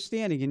 my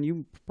understanding, and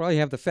you probably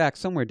have the facts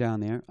somewhere down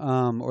there,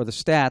 or the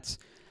stats,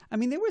 I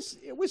mean, it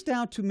was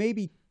down to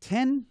maybe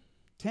 10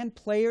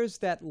 players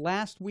that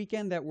last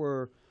weekend that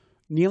were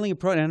kneeling in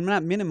protest, and I'm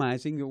not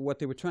minimizing what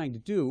they were trying to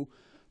do,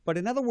 but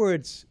in other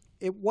words,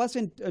 it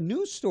wasn't a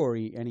news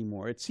story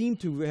anymore. It seemed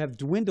to have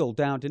dwindled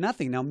down to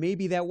nothing. Now,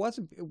 maybe it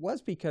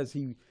was because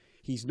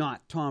he's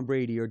not Tom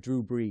Brady or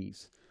Drew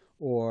Brees,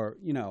 or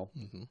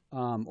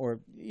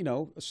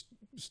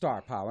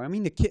star power. I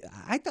mean,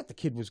 I thought the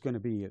kid was going to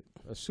be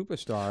a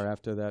superstar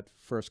after that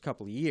first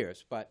couple of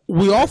years, but for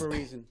whatever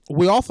reason,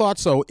 we all thought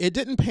so. It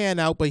didn't pan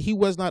out, but he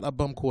was not a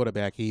bum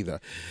quarterback either.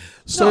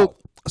 So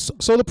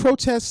the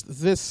protests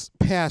this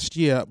past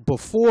year,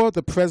 before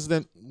the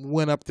president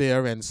went up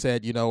there and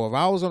said, you know, if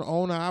I was an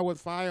owner, I would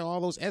fire all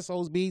those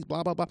SOBs,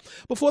 blah, blah, blah.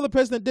 Before the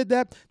president did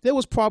that, there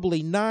was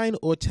probably 9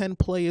 or 10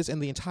 players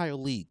in the entire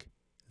league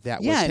that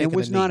was taking it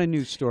was not a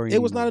news story.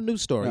 It was not a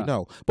news story,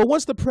 no. But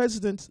once the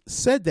president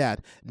said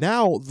that,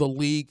 now the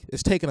league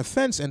is taking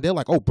offense, and they're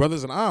like, oh,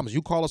 brothers in arms,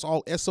 you call us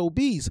all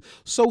SOBs.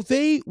 So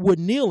they were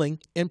kneeling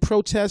in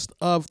protest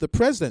of the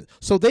president.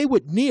 So they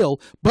would kneel,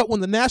 but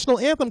when the national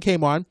anthem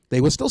came on, they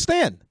would still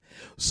stand.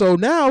 So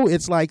now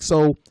it's like,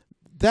 so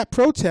that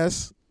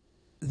protest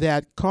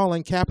that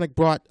Colin Kaepernick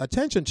brought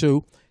attention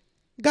to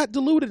got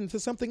diluted into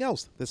something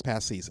else this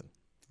past season.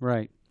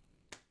 Right.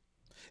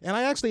 And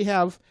I actually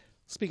have...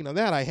 Speaking of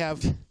that, I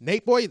have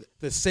Nate Boyer,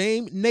 the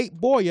same Nate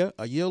Boyer,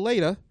 a year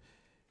later.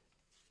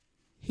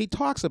 He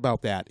talks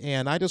about that,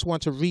 and I just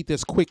want to read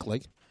this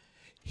quickly.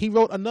 He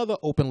wrote another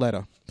open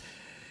letter.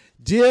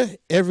 Dear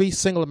every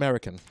single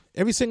American,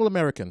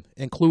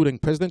 including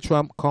President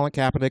Trump, Colin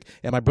Kaepernick,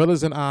 and my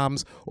brothers in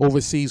arms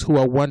overseas who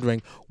are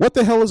wondering, what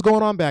the hell is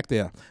going on back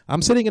there?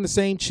 I'm sitting in the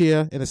same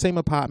chair, in the same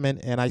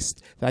apartment, and I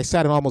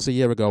sat in almost a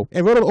year ago,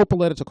 and wrote an open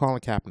letter to Colin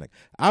Kaepernick.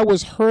 I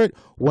was hurt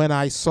when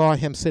I saw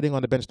him sitting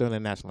on the bench during the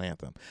national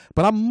anthem.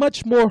 But I'm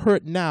much more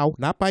hurt now,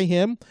 not by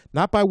him,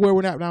 not by where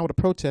we're at now with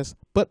the protests,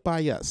 but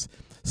by us.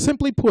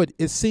 Simply put,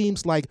 it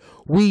seems like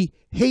we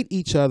hate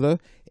each other,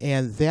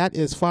 and that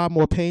is far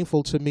more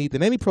painful to me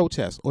than any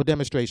protest or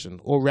demonstration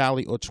or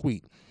rally or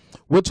tweet.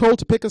 We're told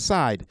to pick a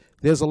side.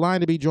 There's a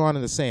line to be drawn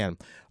in the sand.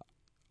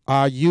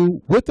 Are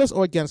you with us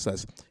or against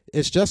us?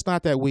 It's just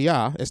not that we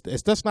are.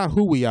 It's just not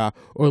who we are,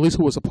 or at least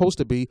who we're supposed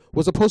to be.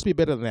 We're supposed to be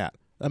better than that.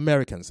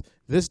 Americans.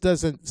 This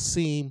doesn't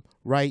seem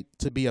right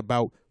to be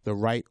about the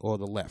right or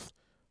the left,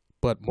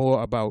 but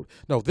more about,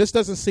 no, this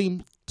doesn't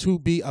seem to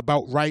be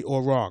about right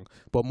or wrong,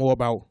 but more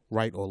about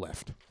right or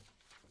left.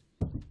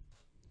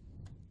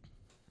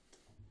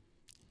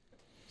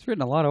 He's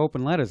written a lot of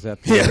open letters. That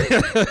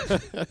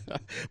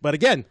But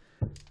again,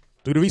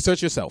 do the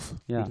research yourself.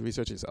 Yeah. Do the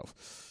research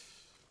yourself.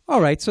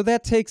 All right, so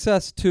that takes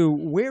us to,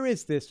 where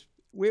is this?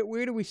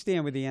 Where do we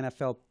stand with the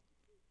NFL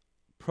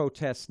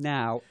protests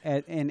now,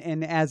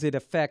 and as it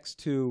affects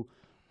to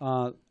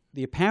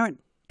the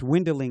apparent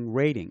dwindling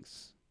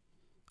ratings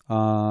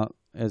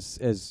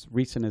as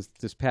recent as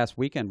this past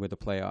weekend with the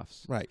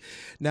playoffs? Right.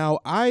 Now,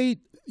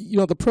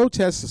 the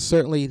protests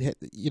certainly,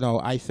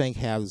 I think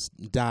has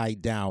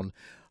died down.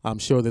 I'm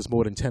sure there's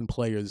more than 10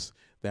 players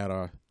that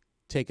are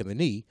taking the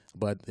knee,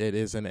 but it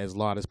isn't as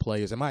lot as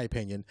players, in my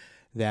opinion,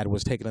 that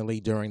was taking the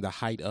lead during the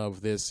height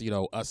of this,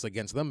 us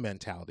against them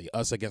mentality,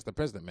 us against the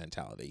president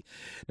mentality.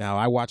 Now,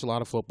 I watch a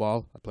lot of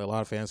football. I play a lot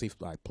of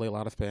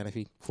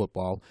fantasy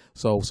football.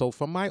 So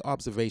from my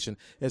observation,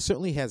 it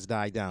certainly has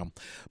died down.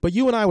 But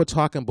you and I were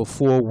talking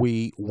before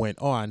we went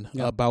on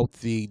about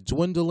the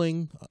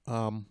dwindling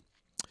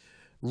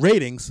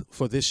ratings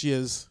for this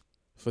year's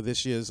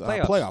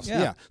playoffs.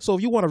 Yeah. So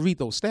if you want to read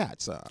those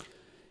stats,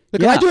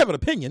 because I do have an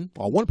opinion,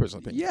 or one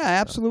person's opinion. Yeah,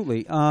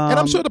 absolutely. And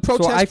I'm sure the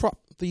protests,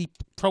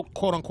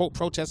 quote unquote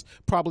protests,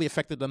 probably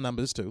affected the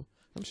numbers too.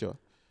 I'm sure.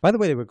 By the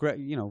way, they were great.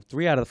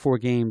 3 out of the 4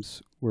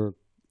 games were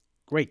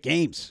great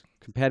games,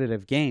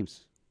 competitive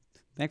games.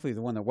 Thankfully,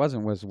 the one that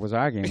wasn't was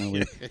our game,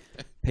 and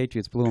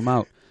Patriots blew them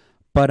out.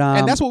 But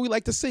and that's what we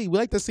like to see. We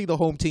like to see the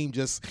home team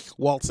just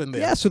waltz in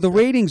there. Yeah. So the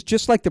ratings,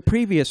 just like the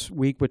previous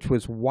week, which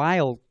was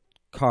wild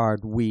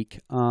card week,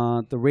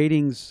 the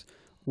ratings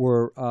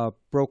were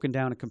broken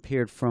down and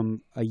compared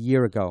from a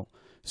year ago.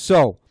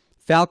 So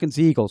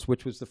Falcons-Eagles,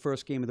 which was the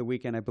first game of the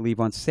weekend, I believe,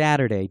 on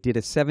Saturday, did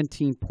a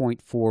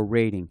 17.4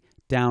 rating,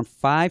 down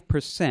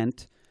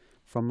 5%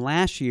 from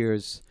last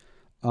year's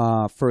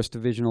first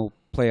divisional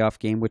playoff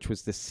game, which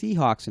was the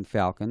Seahawks and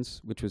Falcons,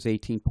 which was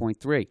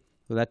 18.3.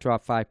 So that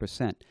dropped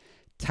 5%.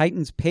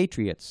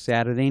 Titans-Patriots,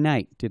 Saturday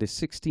night, did a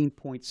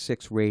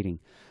 16.6 rating,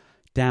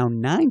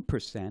 down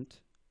 9%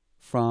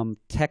 from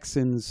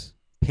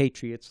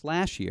Texans-Patriots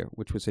last year,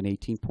 which was an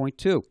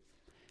 18.2.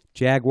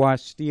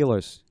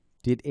 Jaguars-Steelers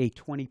did a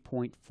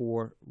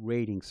 20.4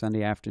 rating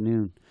Sunday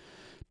afternoon.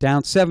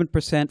 Down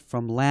 7%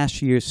 from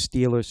last year's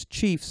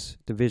Steelers-Chiefs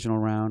divisional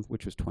round,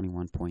 which was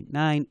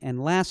 21.9.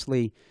 And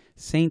lastly,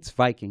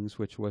 Saints-Vikings,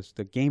 which was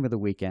the game of the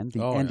weekend,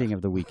 the ending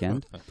of the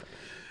weekend,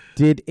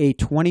 did a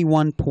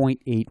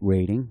 21.8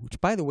 rating, which,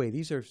 by the way,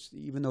 these are,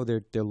 even though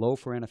they're low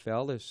for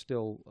NFL, they're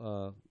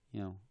still,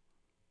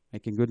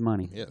 making good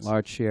money,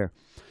 large share.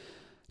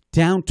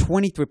 Down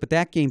 23, but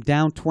that game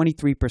down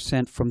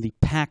 23% from the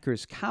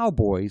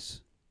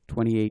Packers-Cowboys,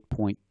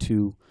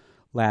 28.2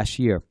 last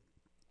year.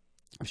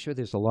 I'm sure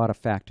there's a lot of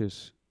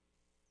factors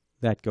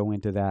that go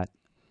into that.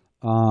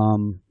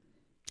 And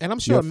I'm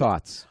sure your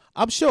thoughts.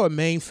 I'm sure a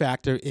main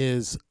factor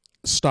is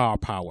star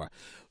power.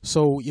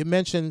 So you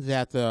mentioned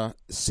that the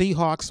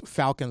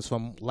Seahawks-Falcons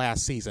from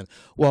last season.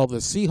 Well, the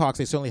Seahawks,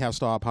 they certainly have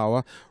star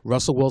power.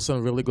 Russell Wilson,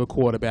 a really good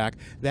quarterback.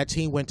 That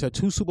team went to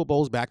 2 Super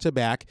Bowls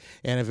back-to-back.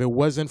 And if it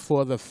wasn't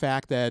for the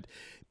fact that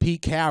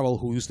Pete Carroll,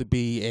 who used to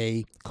be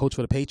a coach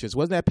for the Patriots,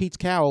 wasn't that Pete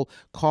Carroll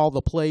called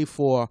the play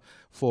for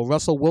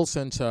Russell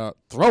Wilson to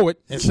throw it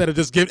instead of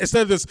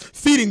just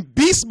feeding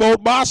beast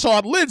mode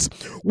Marshawn Lynch?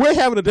 We're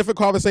having a different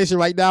conversation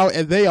right now,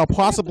 and they are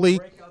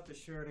possibly.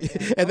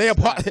 And they are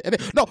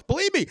no,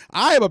 believe me,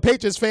 I am a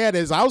Patriots fan.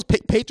 As I was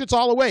Patriots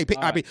all the way.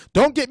 I mean,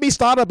 don't get me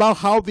started about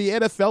how the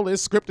NFL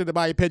is scripted, in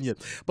my opinion.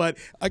 But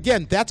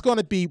again, that's going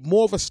to be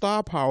more of a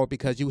star power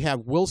because you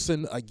have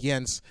Wilson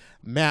against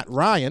Matt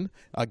Ryan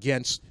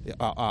against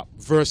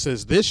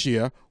versus this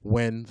year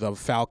when the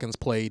Falcons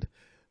played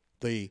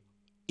the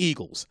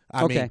Eagles.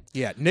 I mean,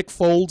 Nick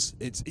Foles.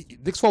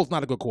 Nick Foles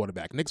not a good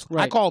quarterback.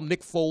 I call him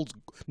Nick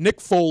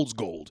Foles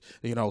gold.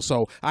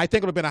 So I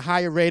think it would have been a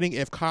higher rating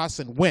if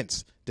Carson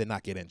Wentz did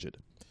not get injured.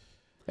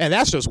 And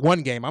that's just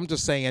one game. I'm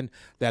just saying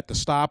that the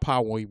star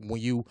power,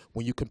 when you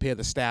compare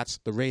the stats,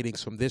 the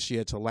ratings from this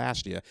year to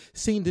last year,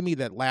 seemed to me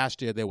that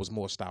last year there was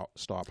more star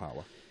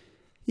power.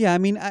 Yeah, I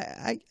mean,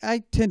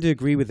 I tend to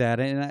agree with that,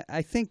 and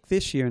I think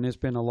this year, and there's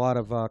been a lot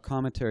of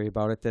commentary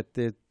about it, that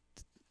that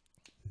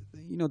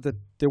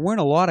there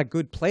weren't a lot of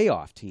good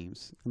playoff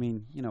teams. I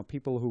mean,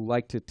 people who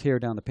like to tear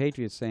down the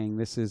Patriots saying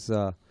this is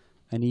an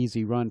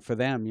easy run for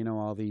them,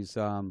 all these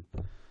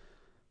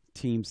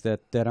teams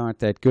that aren't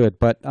that good.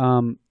 But,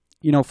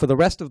 for the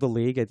rest of the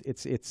league,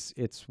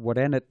 it's what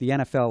the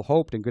NFL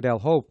hoped and Goodell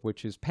hoped,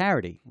 which is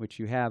parity, which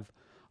you have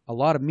a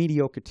lot of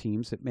mediocre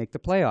teams that make the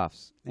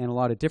playoffs and a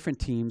lot of different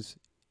teams,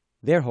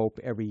 their hope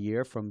every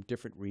year from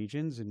different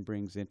regions and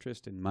brings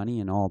interest and money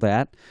and all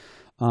that.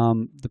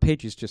 The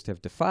Patriots just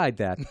have defied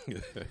that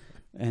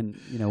and,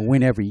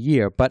 win every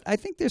year. But I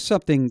think there's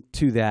something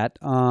to that.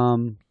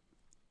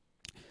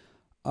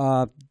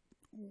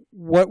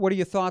 What are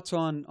your thoughts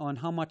on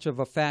how much of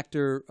a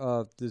factor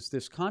does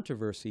this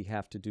controversy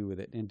have to do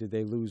with it? And do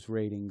they lose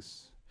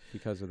ratings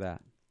because of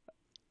that?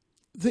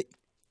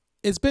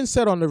 It's been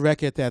said on the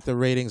record that the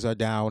ratings are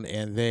down,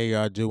 and they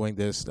are doing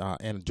this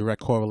in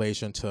direct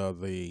correlation to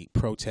the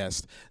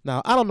protest.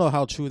 Now, I don't know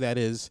how true that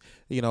is.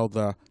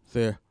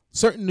 The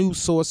certain news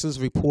sources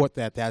report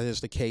that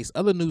is the case.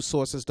 Other news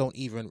sources don't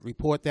even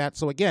report that.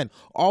 So again,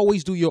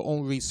 always do your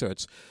own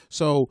research.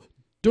 So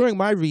during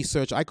my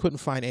research, I couldn't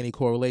find any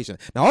correlation.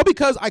 Now, all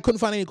because I couldn't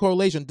find any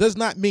correlation does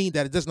not mean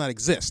that it does not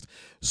exist.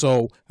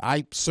 So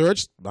I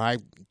searched, I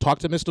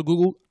talked to Mr.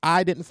 Google.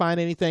 I didn't find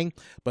anything,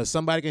 but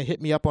somebody can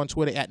hit me up on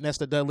Twitter at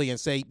Nestor Dudley and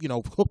say,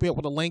 hook me up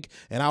with a link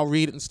and I'll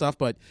read it and stuff.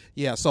 But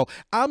yeah, so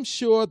I'm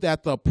sure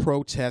that the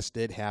protest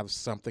did have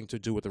something to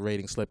do with the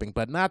rating slipping,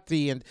 but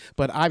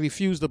but I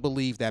refuse to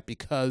believe that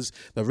because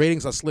the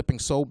ratings are slipping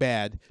so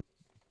bad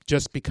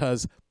just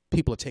because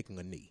people are taking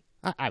a knee.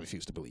 I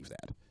refuse to believe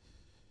that.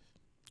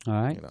 All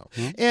right.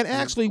 And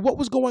actually, what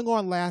was going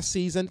on last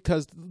season,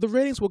 because the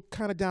ratings were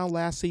kind of down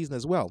last season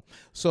as well.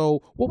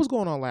 So what was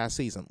going on last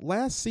season?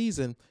 Last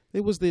season,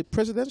 it was the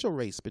presidential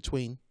race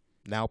between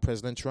now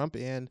President Trump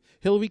and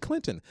Hillary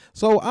Clinton.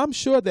 So I'm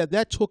sure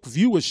that took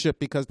viewership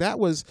because that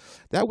was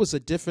a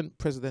different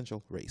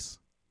presidential race.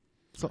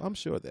 So I'm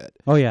sure that.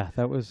 Oh, yeah.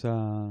 That was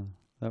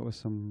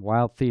some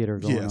wild theater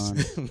going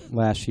on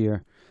last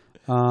year.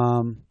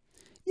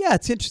 Yeah,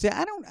 it's interesting.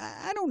 I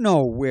don't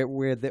know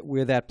where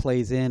that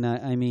plays in.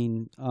 I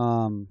mean,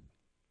 I'd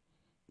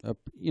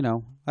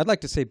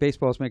like to say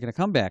baseball is making a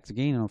comeback to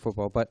gain on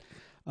football, but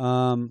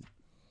I'm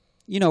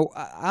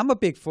a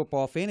big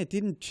football fan. It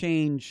didn't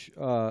change.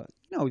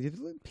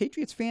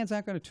 Patriots fans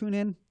aren't going to tune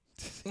in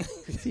to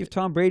see if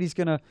Tom Brady's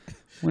going to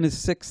win his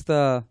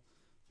 6th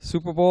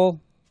Super Bowl,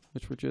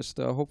 which we're just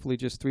hopefully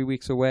just 3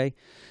 weeks away.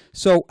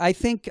 So I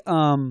think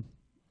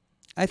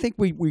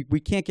we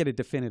can't get a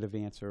definitive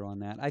answer on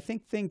that. I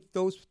think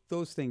those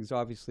things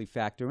obviously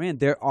factor in.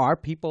 There are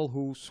people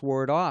who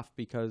swore it off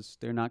because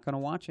they're not going to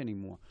watch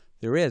anymore.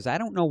 There is. I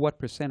don't know what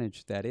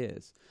percentage that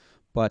is,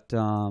 but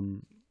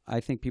I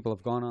think people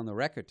have gone on the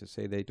record to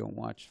say they don't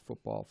watch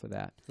football for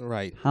that.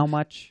 Right. How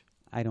much?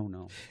 I don't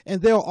know.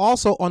 And there are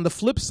also, on the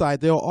flip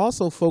side, there are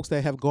also folks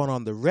that have gone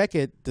on the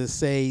record to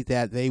say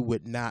that they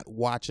would not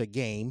watch a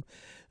game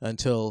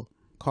until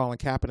Colin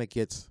Kaepernick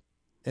gets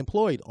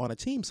employed on a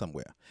team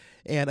somewhere.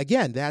 And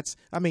again,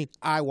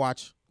 I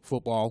watch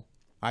football.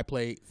 I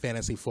play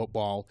fantasy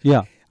football.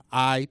 Yeah.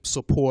 I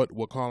support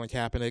what Colin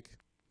Kaepernick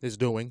is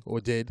doing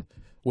or did,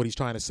 what he's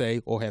trying to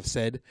say or have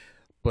said,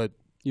 but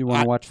You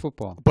want to watch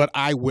football. But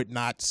I would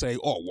not say,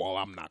 oh, well,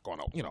 I'm not going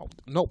to,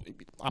 no,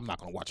 I'm not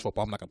going to watch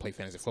football. I'm not going to play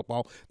fantasy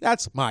football.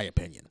 That's my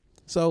opinion.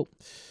 So,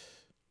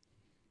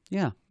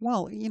 yeah,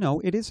 well,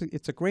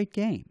 it's a great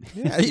game.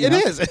 Yeah, it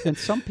is. And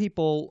some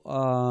people,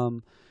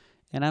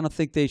 and I don't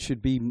think they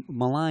should be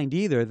maligned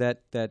either,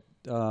 that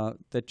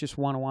just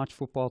want to watch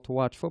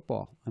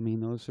football. I mean,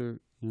 those are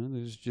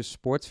just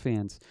sports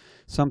fans.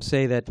 Some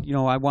say that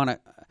I want to,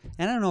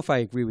 and I don't know if I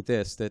agree with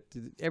this, that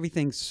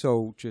everything's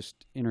so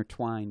just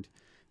intertwined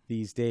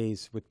these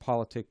days with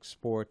politics,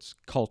 sports,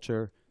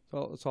 culture.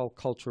 So it's all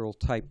cultural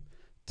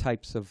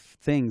types of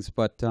things.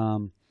 But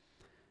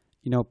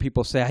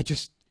people say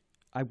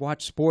I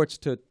watch sports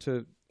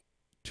to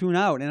tune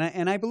out,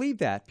 and I believe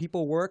that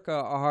people work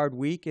a hard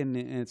week, and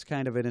it's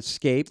kind of an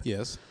escape.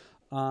 Yes.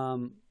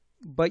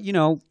 But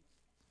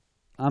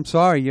I'm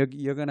sorry,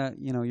 you're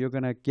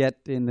gonna get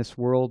in this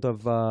world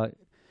of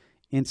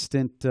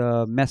instant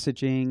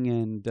messaging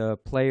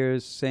and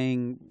players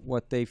saying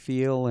what they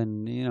feel,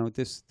 and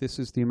this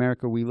is the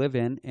America we live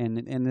in,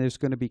 and there's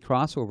going to be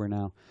crossover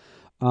now.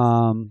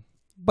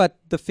 But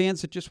the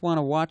fans that just want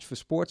to watch for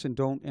sports and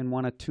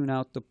want to tune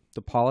out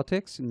the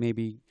politics, and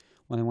maybe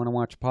when they want to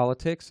watch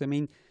politics, I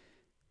mean,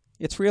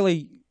 it's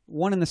really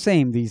one and the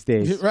same these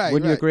days. Right,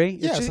 Wouldn't you agree?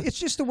 Yes. It's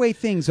just the way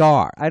things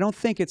are. I don't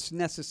think it's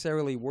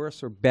necessarily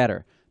worse or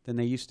better than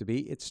they used to be.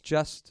 It's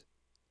just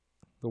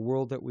the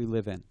world that we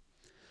live in.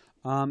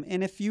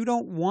 And if you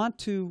don't want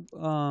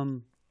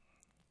to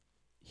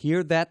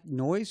hear that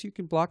noise, you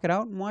can block it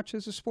out and watch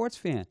as a sports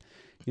fan.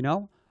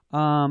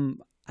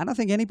 I don't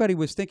think anybody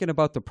was thinking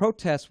about the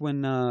protest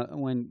when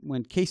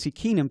Casey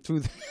Keenum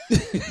threw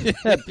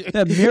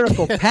that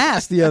miracle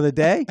pass the other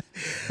day.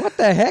 What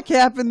the heck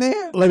happened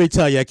there? Let me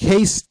tell you,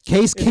 Case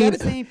Keenum. Is that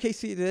his name?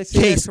 Casey, did I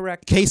say that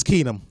correct? Case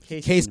Keenum.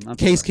 Case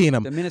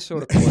Keenum. The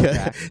Minnesota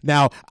quarterback.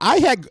 Now,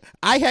 I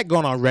had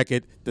gone on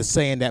record to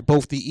saying that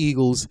both the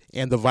Eagles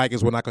and the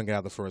Vikings were not going to get out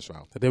of the first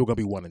round, that they were going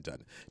to be one and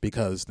done,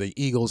 because the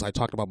Eagles, I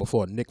talked about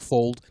before, Nick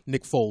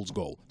Foles'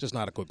 goal, just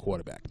not a good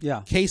quarterback. Yeah.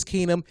 Case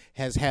Keenum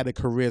has had a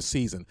career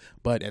season,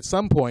 but at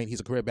some point, he's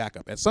a career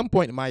backup. At some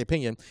point, in my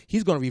opinion,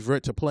 he's going to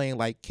revert to playing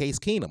like Case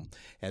Keenum.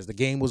 As the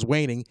game was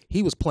waning,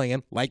 he was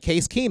playing like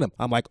Case Keenum.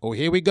 I'm like, oh,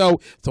 here we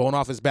go, throwing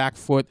off his back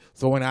foot,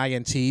 throwing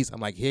INTs. I'm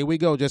like, here we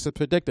go, just as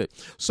predicted.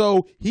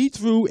 So he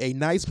threw a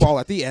nice ball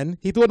at the end.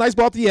 He threw a nice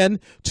ball at the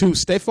end to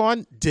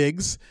Stephon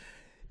Diggs.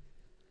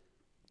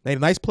 Made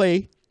a nice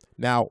play.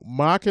 Now,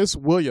 Marcus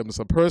Williams,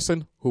 a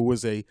person who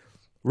was a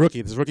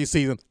rookie this rookie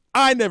season,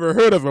 I never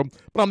heard of him,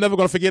 but I'm never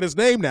going to forget his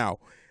name now.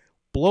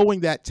 Blowing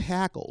that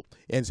tackle,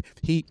 and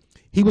he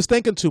was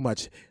thinking too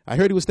much. I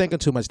heard he was thinking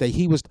too much. That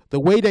the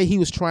way that he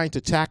was trying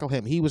to tackle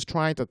him, he was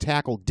trying to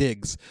tackle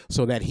Diggs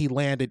so that he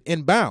landed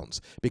in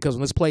bounds, because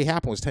when this play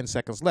happened, it was 10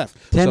 seconds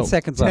left. 10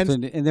 seconds left,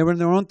 and they were in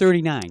their own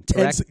 39,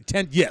 correct?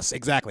 10, yes,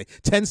 exactly.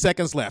 10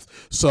 seconds left.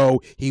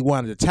 So he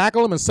wanted to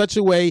tackle him in such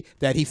a way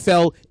that he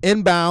fell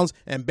in bounds,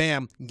 and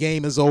bam,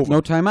 game is over. No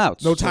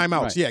timeouts. No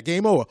timeouts. Right. Yeah,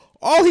 game over.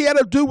 All he had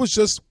to do was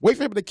just wait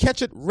for him to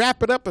catch it,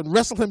 wrap it up, and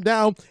wrestle him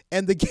down,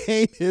 and the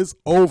game is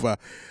over.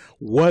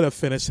 What a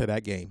finish to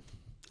that game.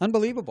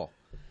 Unbelievable.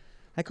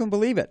 I couldn't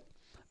believe it.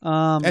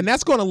 And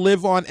that's going to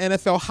live on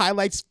NFL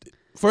highlights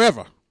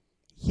forever.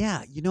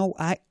 Yeah,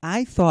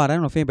 I thought, I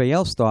don't know if anybody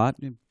else thought,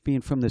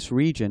 being from this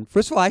region.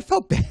 First of all, I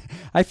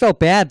felt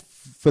bad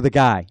for the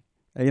guy.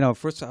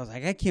 First I was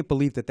like, I can't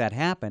believe that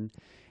happened.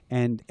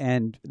 And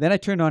then I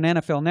turned on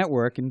NFL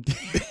Network and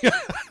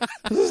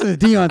listened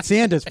to Deion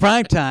Sanders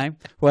primetime,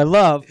 who I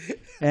love.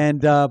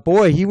 And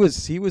boy, he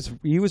was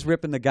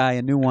ripping the guy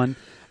a new one.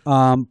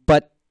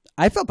 But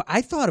I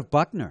thought of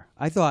Buckner.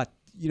 I thought,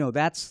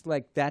 that's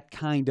like that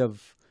kind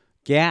of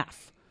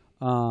gaffe.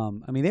 I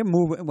mean, they're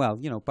moving. Well,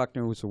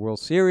 Buckner was the World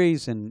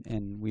Series,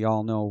 and we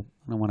all know.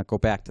 I don't want to go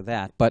back to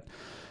that, but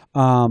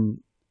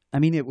I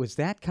mean, it was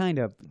that kind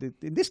of.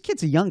 This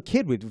kid's a young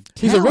kid with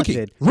talented. He's a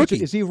rookie.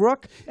 Rookie. Is he a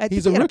rook?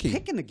 He's a rookie. He had a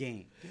pick in the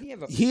game.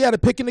 He had a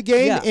pick in the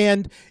game, Yeah.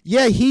 and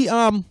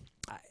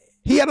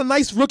he had a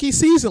nice rookie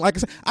season. Like I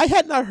said, I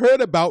had not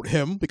heard about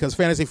him, because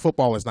fantasy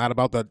football is not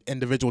about the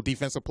individual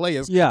defensive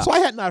players. Yeah. So I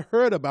had not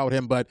heard about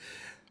him, but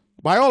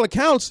by all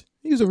accounts,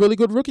 he was a really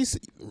good rookie,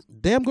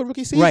 damn good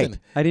rookie season. Right.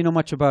 I didn't know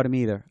much about him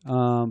either.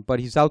 But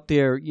he's out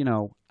there,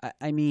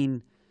 I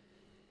mean,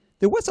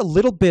 there was a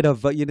little bit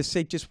of,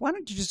 say, why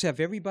don't you just have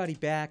everybody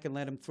back and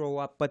let him throw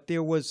up? But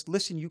there was,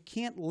 listen, you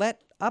can't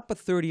let up a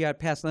 30-yard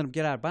pass and let them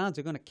get out of bounds.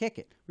 They're going to kick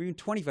it. Or even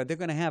 25. They're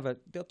going to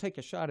they'll take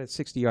a shot at a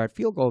 60-yard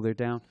field goal. They're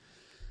down.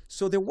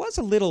 So there was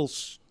a little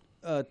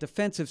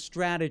defensive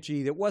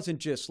strategy that wasn't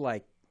just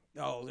like,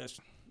 oh, this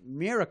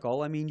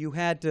miracle. I mean, you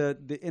had to,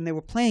 and they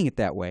were playing it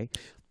that way.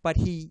 But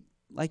he,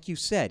 like you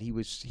said, he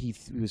was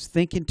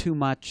thinking too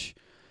much,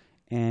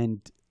 and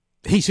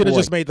he should have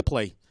just made the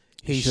play.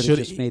 He should have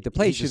just made the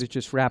play. He should have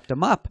just wrapped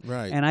him up.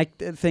 Right. And I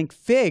think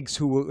Figs,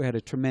 who had a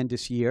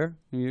tremendous year,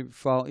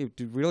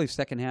 really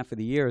second half of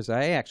the year,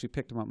 I actually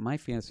picked him up on my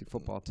fantasy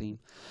football team,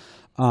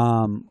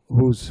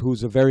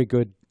 who's a very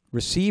good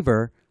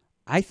receiver,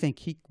 I think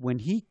when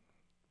he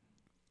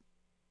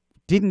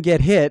didn't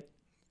get hit,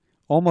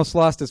 almost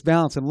lost his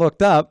balance and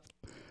looked up.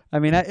 I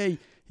mean,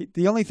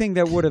 the only thing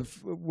that would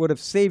have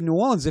saved New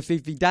Orleans if he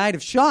died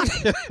of shock.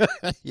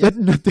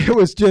 There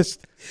was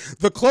just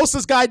the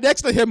closest guy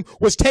next to him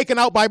was taken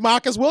out by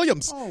Marcus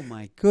Williams. Oh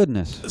my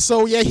goodness!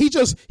 So yeah, he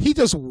just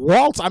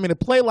waltzed. I mean, a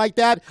play like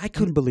that, I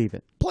couldn't believe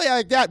it. Play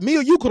like that, me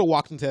or you could have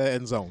walked into the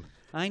end zone.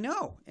 I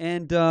know,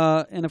 and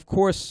of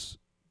course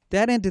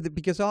that ended it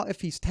because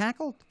if he's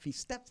tackled, if he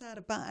steps out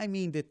of bounds, I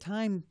mean the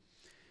time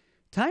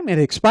had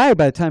expired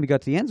by the time he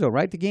got to the end zone,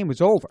 right? The game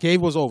was over. Game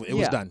was over. It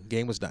was done.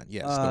 Game was done.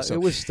 Yes. It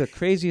was the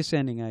craziest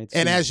ending I had seen.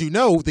 And as you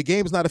know, the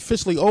game is not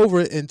officially over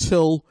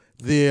until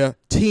the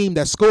team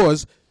that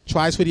scores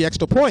tries for the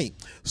extra point.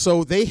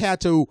 So they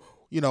had to,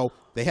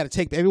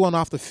 take everyone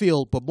off the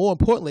field, but more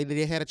importantly,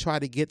 they had to try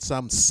to get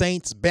some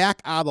Saints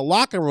back out of the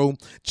locker room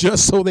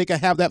just so they could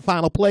have that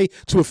final play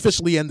to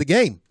officially end the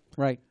game.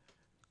 Right.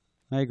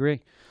 I agree.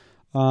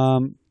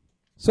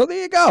 So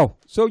there you go.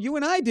 So you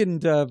and I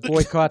didn't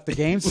boycott the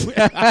games.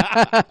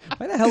 Why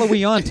the hell are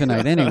we on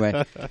tonight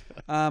anyway?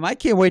 I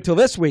can't wait till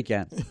this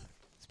weekend.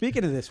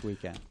 Speaking of this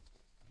weekend.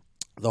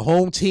 The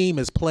home team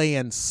is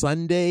playing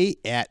Sunday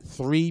at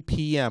 3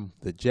 p.m.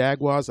 The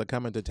Jaguars are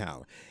coming to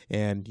town.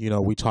 And,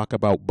 we talk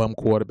about bum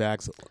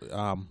quarterbacks.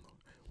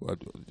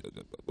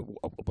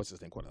 What's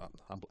his name?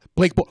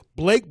 Blake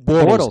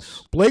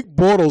Bortles. Blake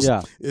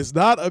Bortles is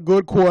not a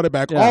good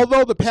quarterback. Yeah.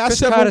 Although the past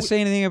Chris Carter say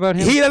anything about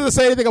him? He doesn't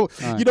say anything about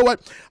him. You know what?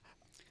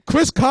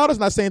 Chris Carter's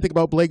not saying anything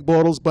about Blake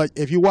Bortles, but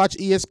if you watch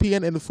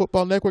ESPN and the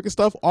Football Network and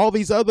stuff, all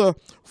these other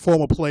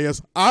former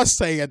players are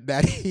saying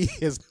that he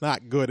is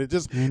not good. They're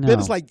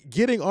just like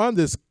getting on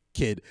this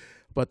kid.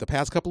 But the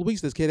past couple of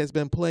weeks, this kid has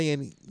been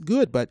playing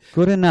good. But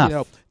good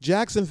enough.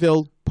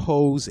 Jacksonville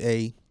pose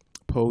a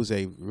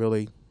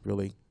really,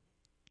 really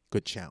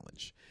good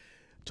challenge.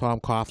 Tom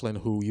Coughlin,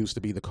 who used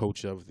to be the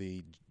coach of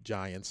the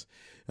Giants,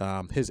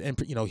 he's in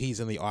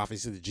the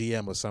office, he's the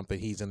GM or something.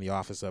 He's in the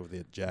office of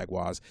the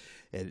Jaguars.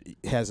 It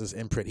has his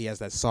imprint. He has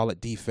that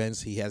solid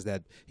defense. He has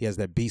that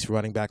beast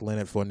running back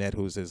Leonard Fournette,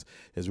 who's his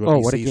rookie season. Oh,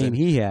 what a game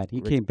he had! He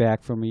came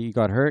back he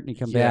got hurt and he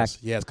came back.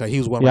 Yes, because he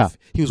was one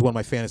of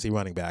my fantasy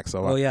running backs.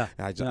 So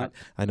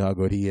I know how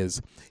good he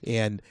is.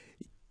 And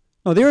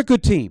they're a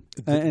good team.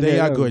 They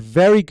are good.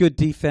 Very good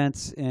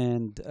defense,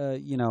 and I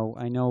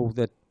know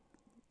that.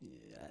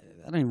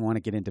 I don't even want to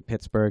get into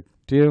Pittsburgh.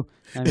 Do you?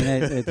 I mean,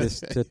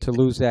 to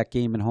lose that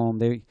game at home,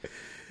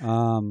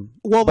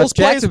 but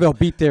Jacksonville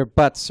beat their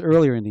butts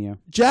earlier in the year.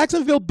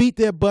 Jacksonville beat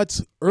their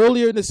butts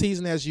earlier in the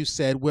season, as you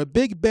said, where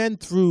Big Ben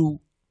threw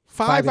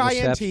five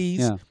INTs.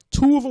 Yeah.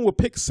 2 of them were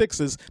pick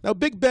sixes. Now,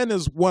 Big Ben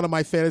is one of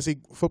my fantasy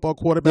football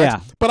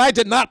quarterbacks, but I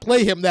did not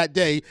play him that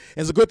day. And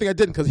it's a good thing I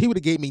didn't, because he would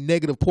have gave me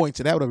negative points,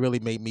 and that would have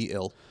really made me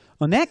ill.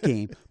 On that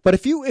game, but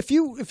if you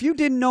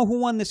didn't know who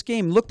won this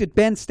game, looked at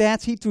Ben's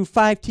stats, he threw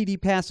 5 TD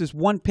passes,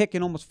 1 pick,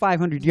 and almost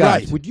 500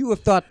 yards. Right. Would you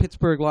have thought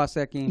Pittsburgh lost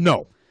that game?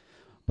 No.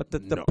 But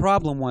the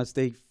problem was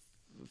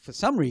for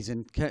some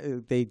reason,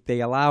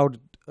 they allowed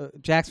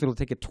Jacksonville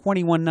to take a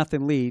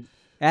 21-0 lead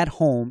at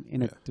home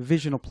in a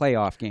divisional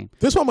playoff game.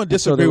 This one I'm going to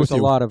disagree with you. So there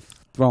was a lot of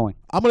throwing.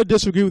 I'm going to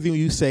disagree with you when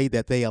you say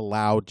that they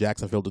allowed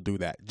Jacksonville to do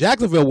that.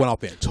 Jacksonville went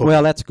out there and took it.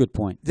 Well, that's a good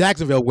point.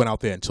 Jacksonville went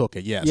out there and took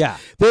it, yes. Yeah.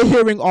 They're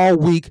hearing all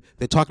week,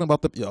 they're talking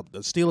about the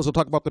Steelers are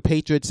talking about the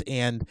Patriots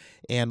and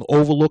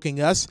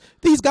overlooking us.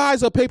 These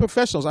guys are paid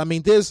professionals. I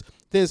mean, there's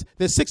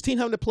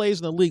 1,600 players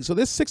in the league, so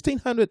there's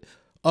 1,600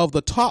 of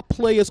the top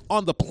players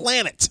on the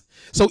planet.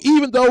 So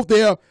even though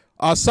there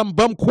are some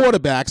bum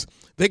quarterbacks,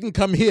 they can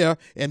come here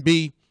and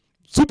be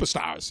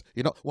superstars.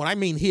 When I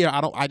mean here,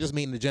 I just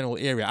mean in the general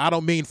area. I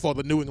don't mean for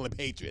the New England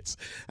Patriots.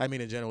 I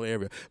mean in the general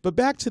area. But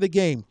back to the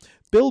game.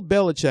 Bill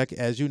Belichick,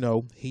 as you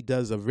know, he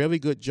does a very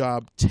good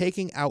job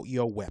taking out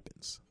your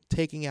weapons.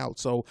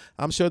 So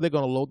I'm sure they're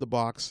going to load the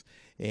box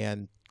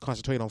and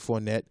concentrate on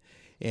Fournette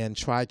and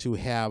try to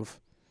have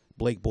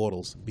Blake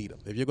Bortles beat him.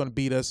 If you're going to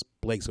beat us,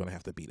 Blake's going to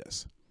have to beat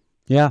us.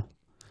 Yeah.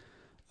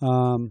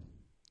 I'm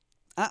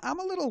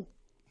a little,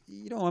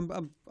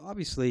 I'm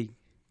obviously,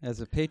 as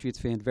a Patriots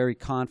fan, very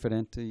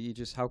confident.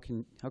 How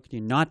can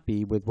you not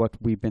be with what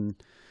we've been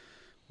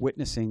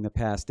witnessing the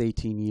past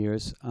 18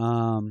 years?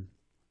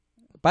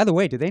 By the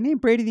way, did they name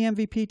Brady the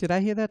MVP? Did I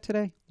hear that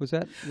today? Was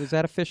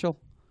that official?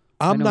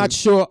 I'm not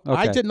sure. Okay.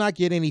 I did not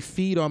get any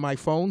feed on my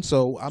phone,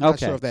 so I'm not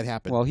sure if that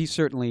happened. Well, he's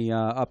certainly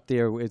up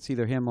there. It's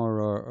either him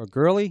or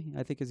Gurley,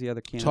 I think, is the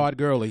other candidate. Todd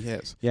Gurley,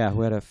 yes. Yeah,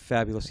 who had a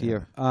fabulous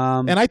year.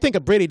 And I think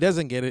if Brady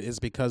doesn't get it, it's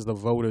because the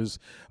voters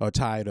are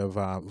tired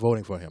of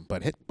voting for him.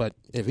 But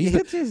if he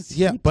takes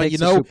the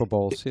Super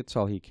Bowls. It's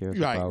all he cares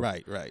about.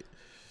 Right.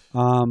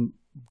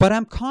 But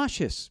I'm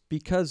cautious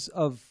because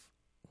of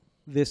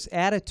this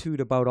attitude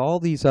about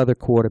all these other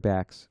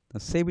quarterbacks. Now,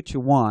 say what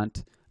you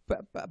want.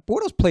 But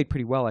Bortles played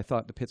pretty well, I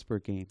thought, in the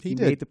Pittsburgh game. He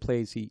made the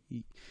plays. He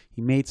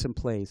made some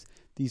plays.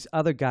 These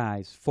other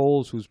guys,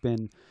 Foles, who's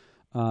been,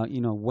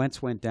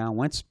 Wentz went down.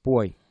 Wentz,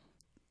 boy,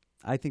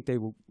 I think they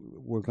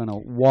were going to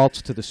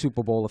waltz to the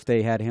Super Bowl if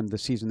they had him the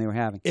season they were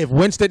having. If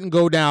Wentz didn't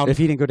go down, If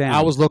he didn't go down.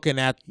 I was looking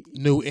at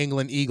New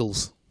England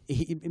Eagles.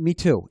 Me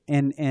too.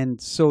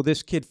 And so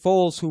this kid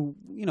Foles, who,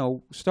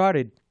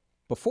 started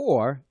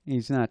before,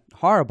 he's not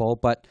horrible,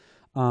 but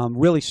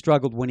really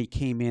struggled when he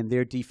came in.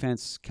 Their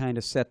defense kind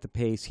of set the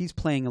pace. He's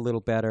playing a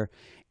little better.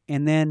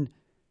 And then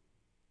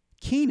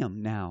Keenum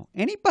now.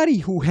 Anybody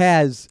who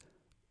has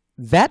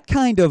that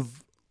kind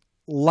of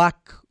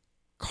luck,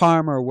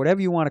 karma, or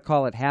whatever you want to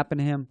call it, happen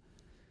to him,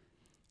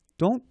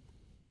 don't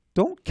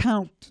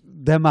count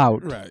them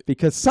out. Right.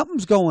 Because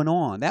something's going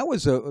on. That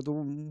was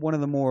one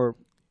of the more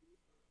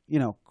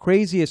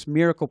craziest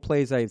miracle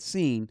plays I've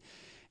seen.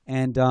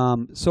 And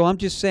so I'm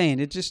just saying,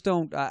 it just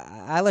don't.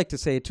 I like to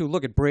say it too.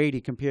 Look at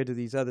Brady compared to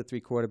these other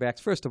three quarterbacks.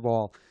 First of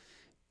all,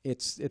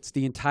 it's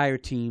the entire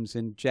teams,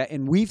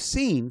 and we've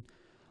seen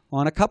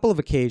on a couple of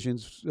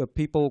occasions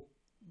people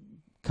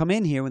come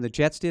in here when the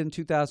Jets did in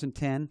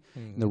 2010,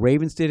 and the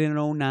Ravens did it in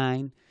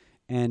 2009,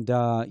 and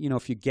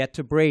if you get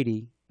to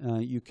Brady,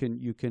 you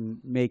can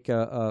make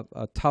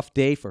a tough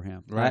day for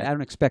him. Right. I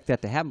don't expect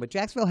that to happen, but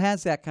Jacksonville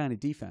has that kind of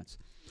defense.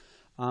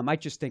 I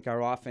just think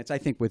our offense. I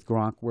think with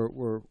Gronk,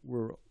 we're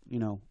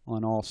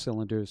on all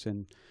cylinders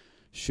and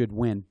should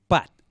win.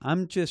 But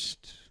I'm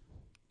just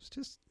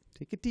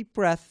take a deep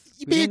breath.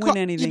 We didn't win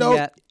anything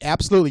yet.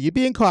 Absolutely, you're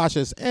being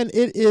cautious, and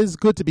it is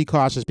good to be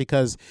cautious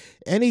because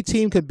any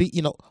team could beat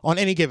on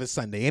any given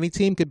Sunday. Any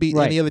team could beat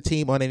any other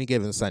team on any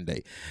given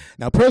Sunday.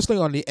 Now,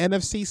 personally, on the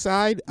NFC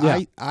side,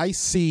 I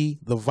see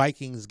the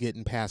Vikings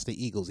getting past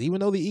the Eagles, even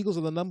though the Eagles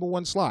are the number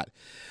one slot.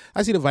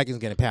 I see the Vikings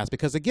getting past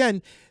because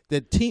again,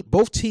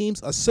 both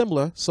teams are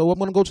similar. So I'm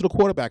going to go to the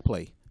quarterback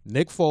play: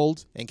 Nick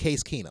Foles and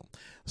Case Keenum.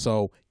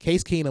 So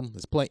Case Keenum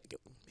is playing.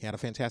 He had a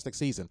fantastic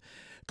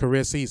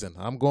career season.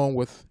 I'm going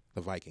with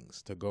the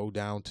Vikings to go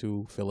down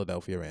to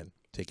Philadelphia and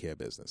take care of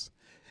business.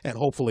 And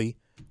hopefully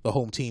the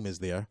home team is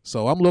there.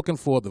 So I'm looking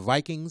for the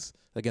Vikings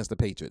against the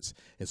Patriots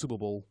in Super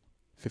Bowl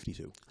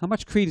 52. How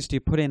much credence do you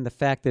put in the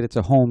fact that it's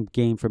a home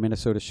game for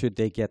Minnesota should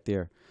they get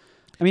there?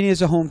 I mean, it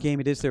is a home game.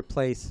 It is their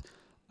place.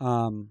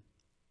 Those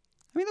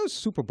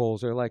Super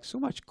Bowls are like so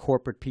much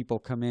corporate people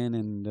come in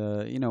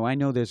and, I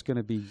know there's going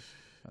to be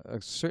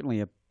certainly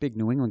a big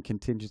New England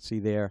contingency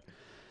there.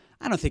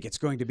 I don't think it's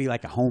going to be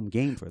like a home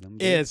game for them.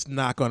 It's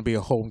not going to be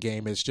a home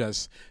game. It's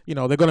just, they're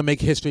going to make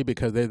history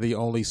because they're the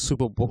only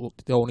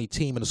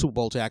team in the Super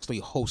Bowl to actually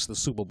host the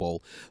Super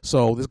Bowl.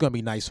 So this is going to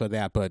be nice for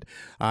that. But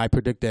I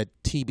predict that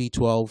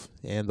TB12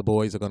 and the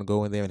boys are going to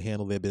go in there and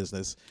handle their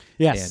business.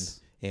 Yes.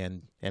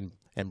 And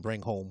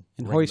bring home.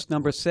 And hoist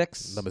number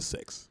 6. Number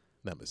 6.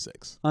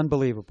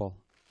 Unbelievable.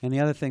 And the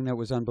other thing that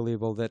was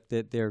unbelievable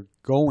that they're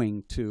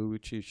going to,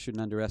 which you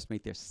shouldn't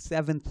underestimate, their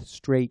 7th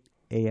straight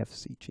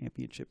AFC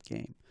championship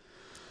game.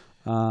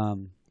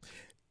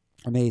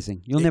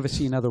 Amazing. You'll never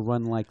see another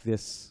run like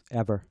this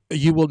ever.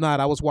 You will not.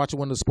 I was watching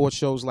one of the sports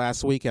shows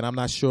last week, and I'm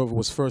not sure if it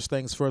was First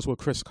Things First with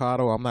Chris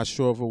Carter, or I'm not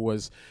sure if it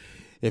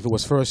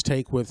was First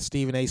Take with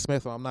Stephen A.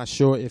 Smith, or I'm not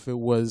sure if it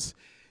was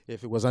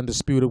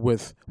Undisputed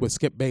with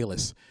Skip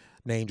Bayless,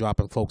 name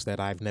dropping folks that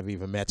I've never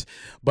even met.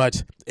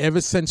 But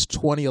ever since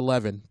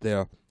 2011,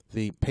 the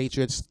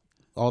Patriots,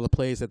 all the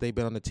players that they've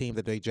been on the team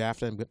that they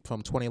drafted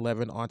from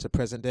 2011 on to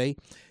present day,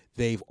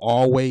 they've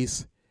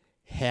always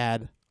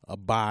had a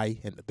bye,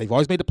 and they've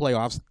always made the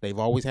playoffs. They've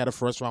always had a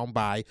first round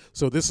bye.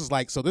 So this is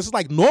like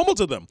normal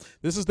to them.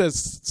 This is their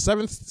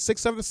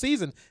 7th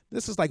season.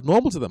 This is like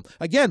normal to them.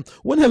 Again,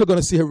 we're never going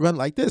to see a run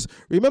like this.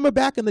 Remember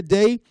back in the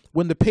day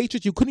when the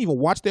Patriots, you couldn't even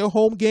watch their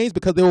home games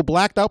because they were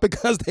blacked out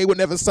because they would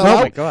never sell out.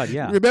 Oh my God,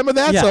 yeah. Remember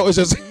that? Yeah. So it's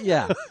just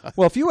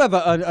Well, if you have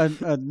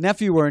a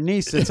nephew or a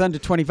niece that's under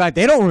 25,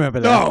 they don't remember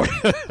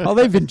that. No. All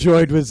they've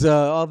enjoyed was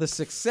all the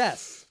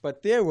success.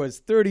 But there was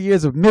 30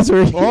 years of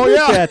misery with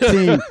that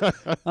team.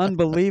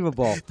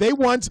 Unbelievable. They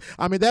once,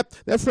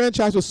 that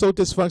franchise was so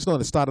dysfunctional,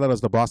 and it started out as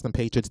the Boston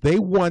Patriots. They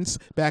once,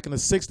 back in the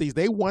 60s,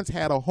 they once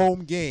had a home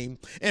game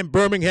in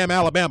Birmingham,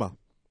 Alabama.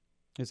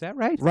 Is that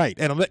right? Right.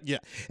 And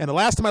the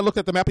last time I looked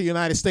at the map of the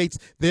United States,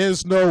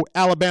 there's no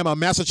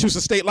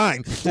Alabama-Massachusetts state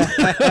line.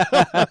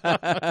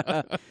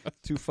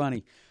 Too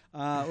funny.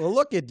 Well,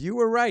 look, you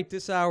were right.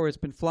 This hour has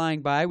been flying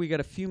by. We got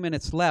a few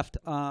minutes left.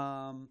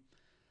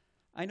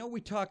 I know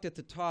we talked at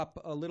the top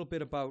a little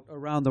bit about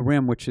Around the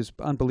Rim, which is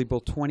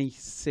unbelievable,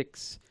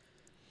 26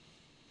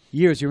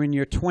 years. You're in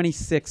your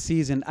 26th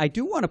season. I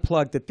do want to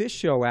plug that this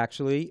show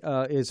actually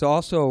is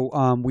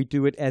also, we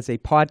do it as a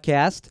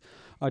podcast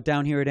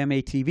down here at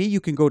MATV. You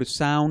can go to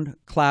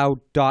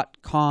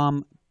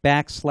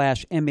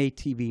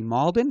soundcloud.com/MATV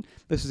Malden.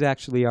 This is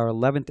actually our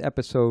 11th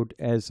episode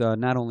as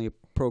not only a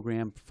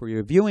program for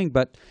your viewing,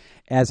 but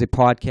as a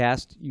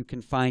podcast. You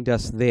can find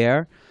us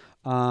there.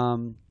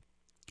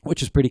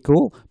 Which is pretty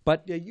cool.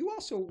 But you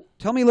also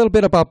tell me a little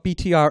bit about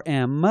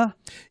BTRM.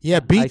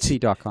 Yeah,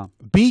 IC.com.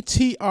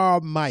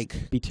 BTR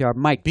Mike. BTR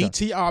Mike.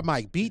 BTR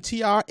Mike.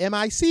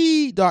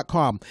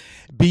 BTRMIC.com.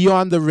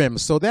 Beyond the Rim.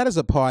 So that is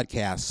a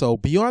podcast. So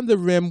Beyond the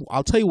Rim,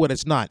 I'll tell you what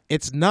it's not.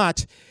 It's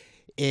not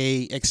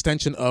a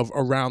extension of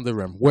Around the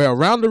Rim. Where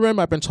Around the Rim,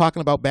 I've been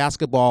talking about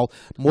basketball,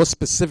 more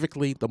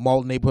specifically the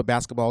Malden Neighborhood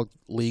Basketball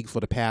League for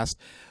the past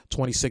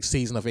 26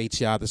 season of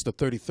HCR. This is the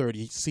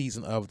 33rd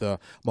season of the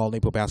Malden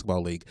Neighborhood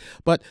Basketball League.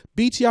 But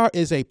BTR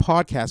is a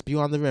podcast,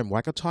 Beyond the Rim, where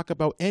I can talk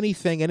about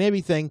anything and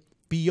everything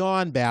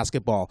beyond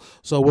basketball.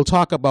 So we'll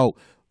talk about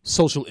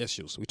social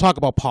issues. We talk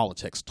about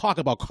politics, talk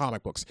about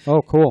comic books.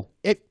 Oh, cool.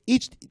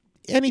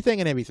 Anything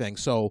and everything.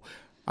 So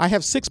I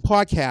have 6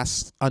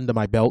 podcasts under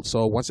my belt.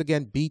 So once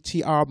again,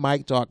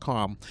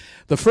 btrmike.com.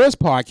 The first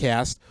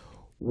podcast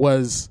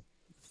was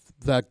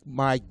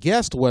my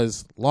guest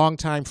was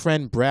longtime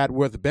friend Brad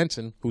Worth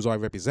Benton, who's I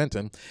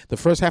representing. The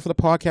first half of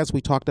the podcast,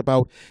 we talked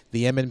about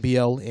the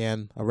MNBL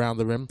and Around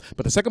the Rim.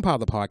 But the second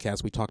part of the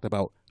podcast, we talked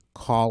about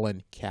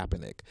Colin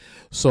Kaepernick.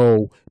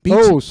 So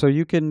so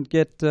you can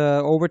get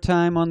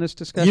overtime on this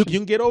discussion? You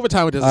can get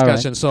overtime with this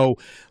discussion. Right.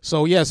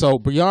 So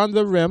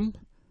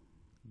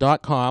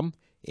beyondtherim.com.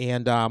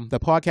 And the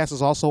podcast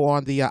is also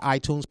on the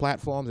iTunes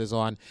platforms, is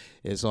on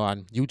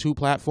YouTube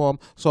platform.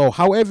 So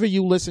however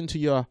you listen to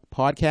your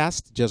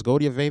podcast, just go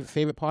to your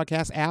favorite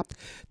podcast app,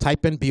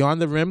 type in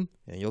Beyond the Rim,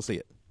 and you'll see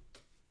it.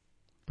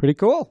 Pretty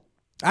cool.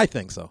 I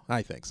think so.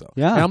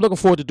 Yeah. And I'm looking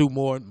forward to do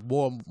more and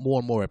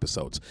more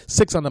episodes.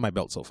 6 under my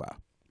belt so far.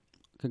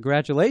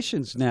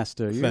 Congratulations,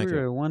 Nestor. Thank you.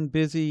 You're one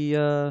busy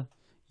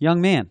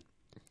young man.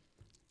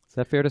 Is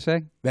that fair to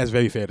say? That's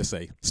very fair to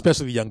say,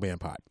 especially the young man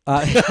part.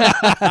 Oh,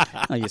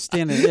 you're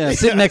sitting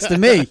next to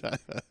me. You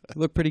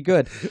look pretty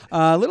good.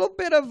 A little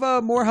bit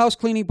of more house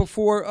cleaning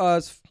before.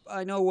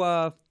 I know.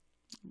 I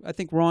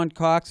think Ron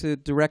Cox,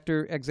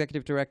 the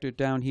executive director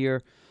down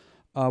here,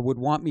 would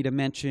want me to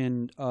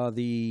mention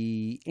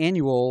the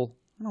annual.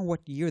 I don't know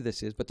what year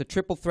this is, but the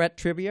Triple Threat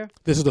Trivia.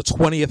 This is the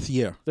 20th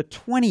year. The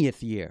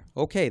 20th year.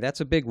 Okay,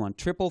 that's a big one.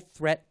 Triple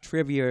Threat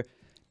Trivia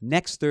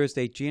next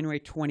Thursday, January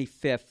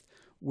 25th.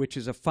 Which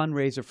is a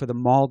fundraiser for the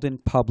Malden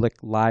Public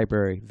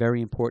Library.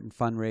 Very important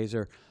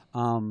fundraiser.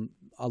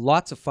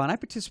 Lots of fun. I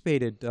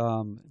participated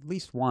at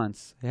least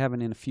once. I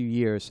haven't in a few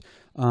years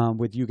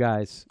with you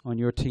guys on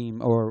your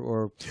team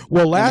or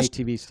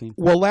MATV's team.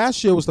 Well,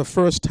 last year was the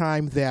first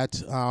time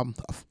that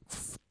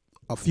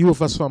a few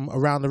of us from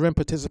Around the Rim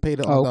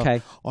participated on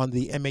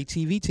the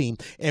MATV team,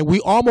 and we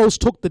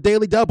almost took the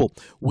daily double.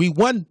 We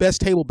won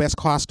Best Table, Best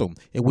Costume,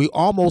 and we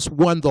almost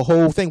won the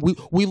whole thing.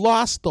 We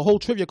lost the whole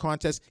trivia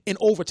contest in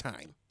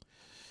overtime.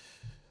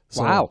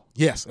 So, wow.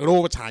 Yes, in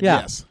overtime,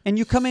 yeah. Yes. And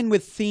you come in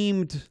with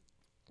themed...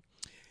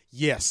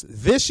 Yes.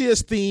 This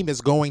year's theme is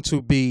going to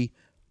be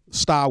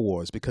Star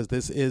Wars, because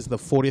this is the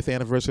 40th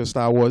anniversary of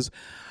Star Wars.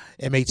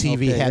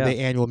 MATV had their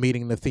annual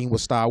meeting, and the theme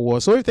was Star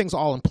Wars. So everything's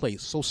all in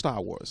place. So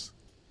Star Wars.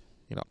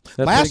 That's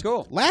pretty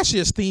cool. Last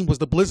year's theme was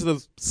the Blizzard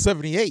of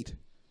 '78.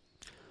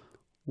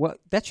 Well,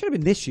 that should have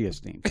been this year's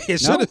theme. It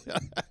should have.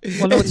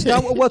 Well, no, it's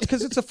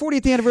because it's the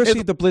 40th anniversary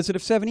of the Blizzard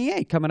of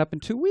 '78 coming up in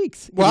 2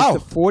 weeks. Wow.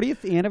 It's the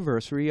 40th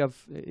anniversary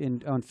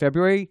on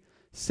February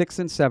 6th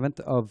and 7th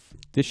of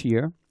this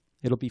year.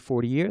 It'll be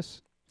 40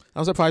 years.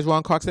 I'm surprised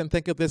Ron Cox didn't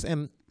think of this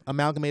and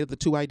amalgamated the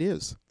 2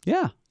 ideas.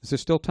 Yeah. Is there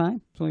still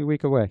time? It's only a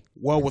week away.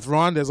 Well, with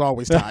Ron, there's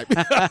always time.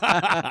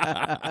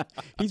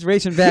 He's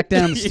racing back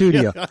down the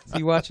studio. Yeah. Is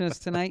he watching us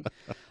tonight?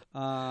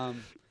 All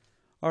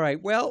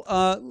right.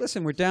 Well,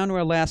 listen, we're down to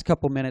our last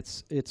couple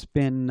minutes. It's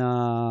been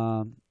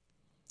a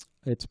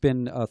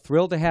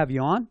thrill to have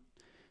you on.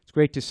 It's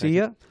great to see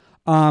you.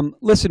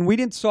 Listen, we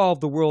didn't solve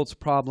the world's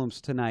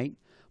problems tonight,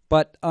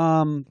 but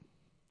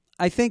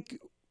I think,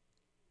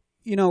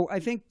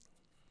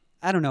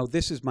 I don't know.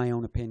 This is my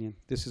own opinion.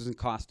 This isn't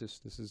Costas.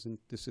 This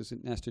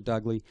isn't Nestor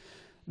Dudley.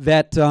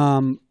 That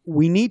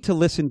we need to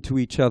listen to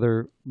each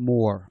other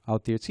more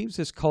out there. It seems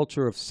this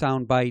culture of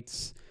sound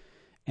bites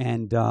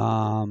and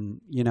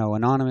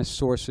anonymous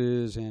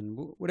sources and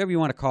whatever you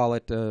want to call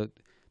it,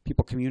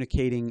 people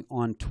communicating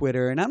on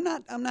Twitter. And I'm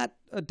not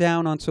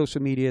down on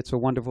social media. It's a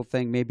wonderful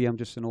thing. Maybe I'm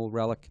just an old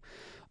relic.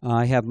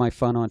 I have my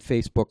fun on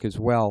Facebook as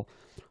well.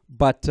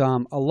 But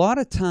a lot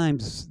of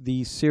times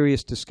these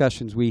serious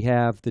discussions we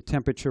have, the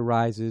temperature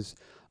rises.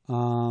 A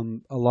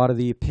lot of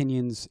the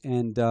opinions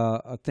and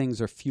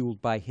things are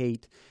fueled by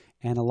hate,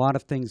 and a lot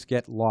of things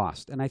get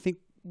lost. And I think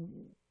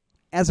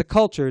as a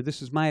culture,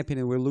 this is my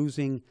opinion, we're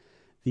losing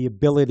the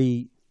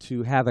ability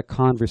to have a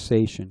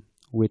conversation,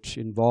 which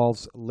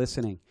involves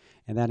listening,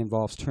 and that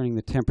involves turning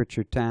the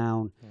temperature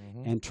down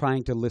and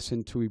trying to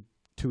listen to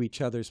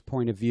each other's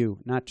point of view,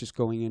 not just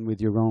going in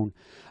with your own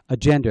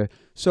agenda.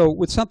 So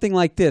with something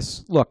like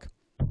this, look,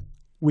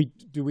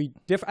 do we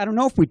differ? I don't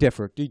know if we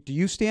differ. Do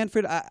you stand for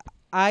it?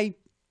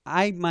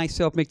 I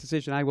myself make the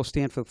decision. I will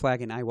stand for the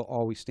flag, and I will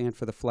always stand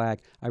for the flag.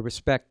 I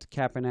respect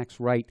Kaepernick's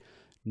right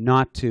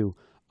not to.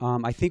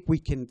 I think we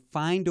can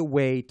find a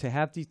way to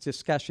have these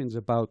discussions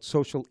about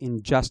social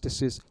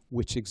injustices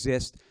which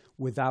exist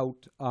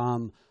without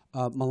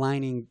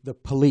maligning the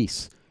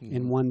police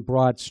in one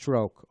broad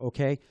stroke,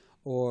 okay?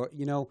 Or,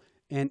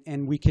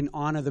 and we can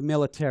honor the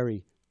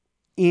military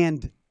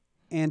and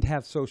and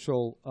have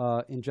social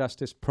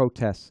injustice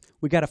protests.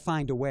 We got to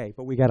find a way,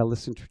 but we got to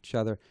listen to each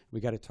other. We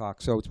got to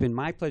talk. So it's been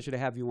my pleasure to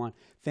have you on.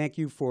 Thank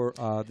you for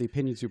the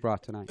opinions you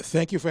brought tonight.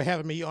 Thank you for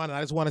having me on. And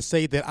I just want to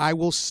say that I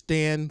will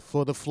stand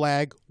for the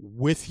flag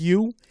with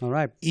you. All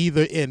right.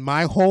 Either in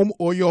my home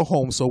or your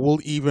home. So we'll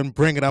even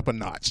bring it up a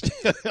notch.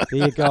 There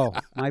you go.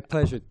 My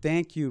pleasure.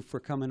 Thank you for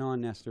coming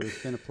on, Nestor.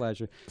 It's been a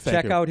pleasure.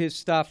 Check out his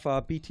stuff,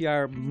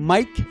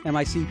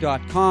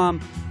 btrmike.com.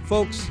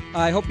 Folks,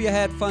 I hope you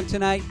had fun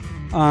tonight.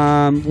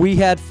 We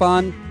had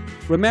fun.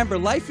 Remember,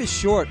 life is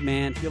short,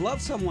 man. If you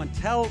love someone,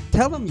 tell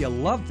them you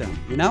love them,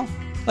 you know?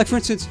 Like, for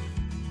instance,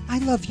 I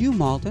love you,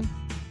 Malden.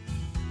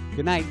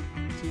 Good night.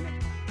 See you next time.